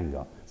Back in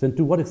Anger? So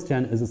to what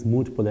extent is this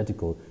mood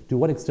political? To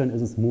what extent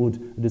is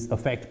this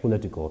effect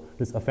political?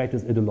 This effect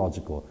is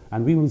ideological.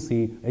 And we will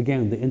see,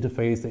 again, the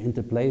interface, the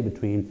interplay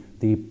between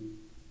the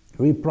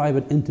very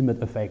private,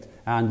 intimate effect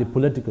and the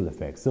political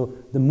effect. So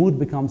the mood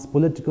becomes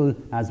political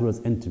as well as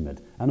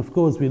intimate. And of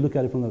course, we look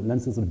at it from the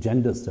lenses of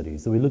gender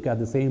studies. So we look at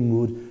the same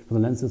mood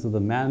from the lenses of the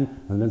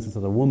man and the lenses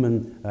of the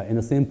woman in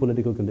the same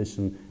political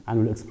condition,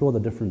 and we'll explore the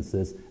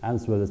differences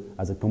as well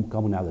as the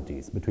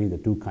commonalities between the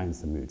two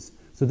kinds of moods.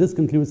 So this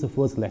concludes the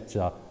first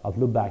lecture of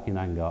Look Back in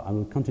Anger, and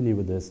we'll continue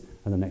with this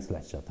in the next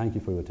lecture. Thank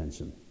you for your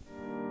attention.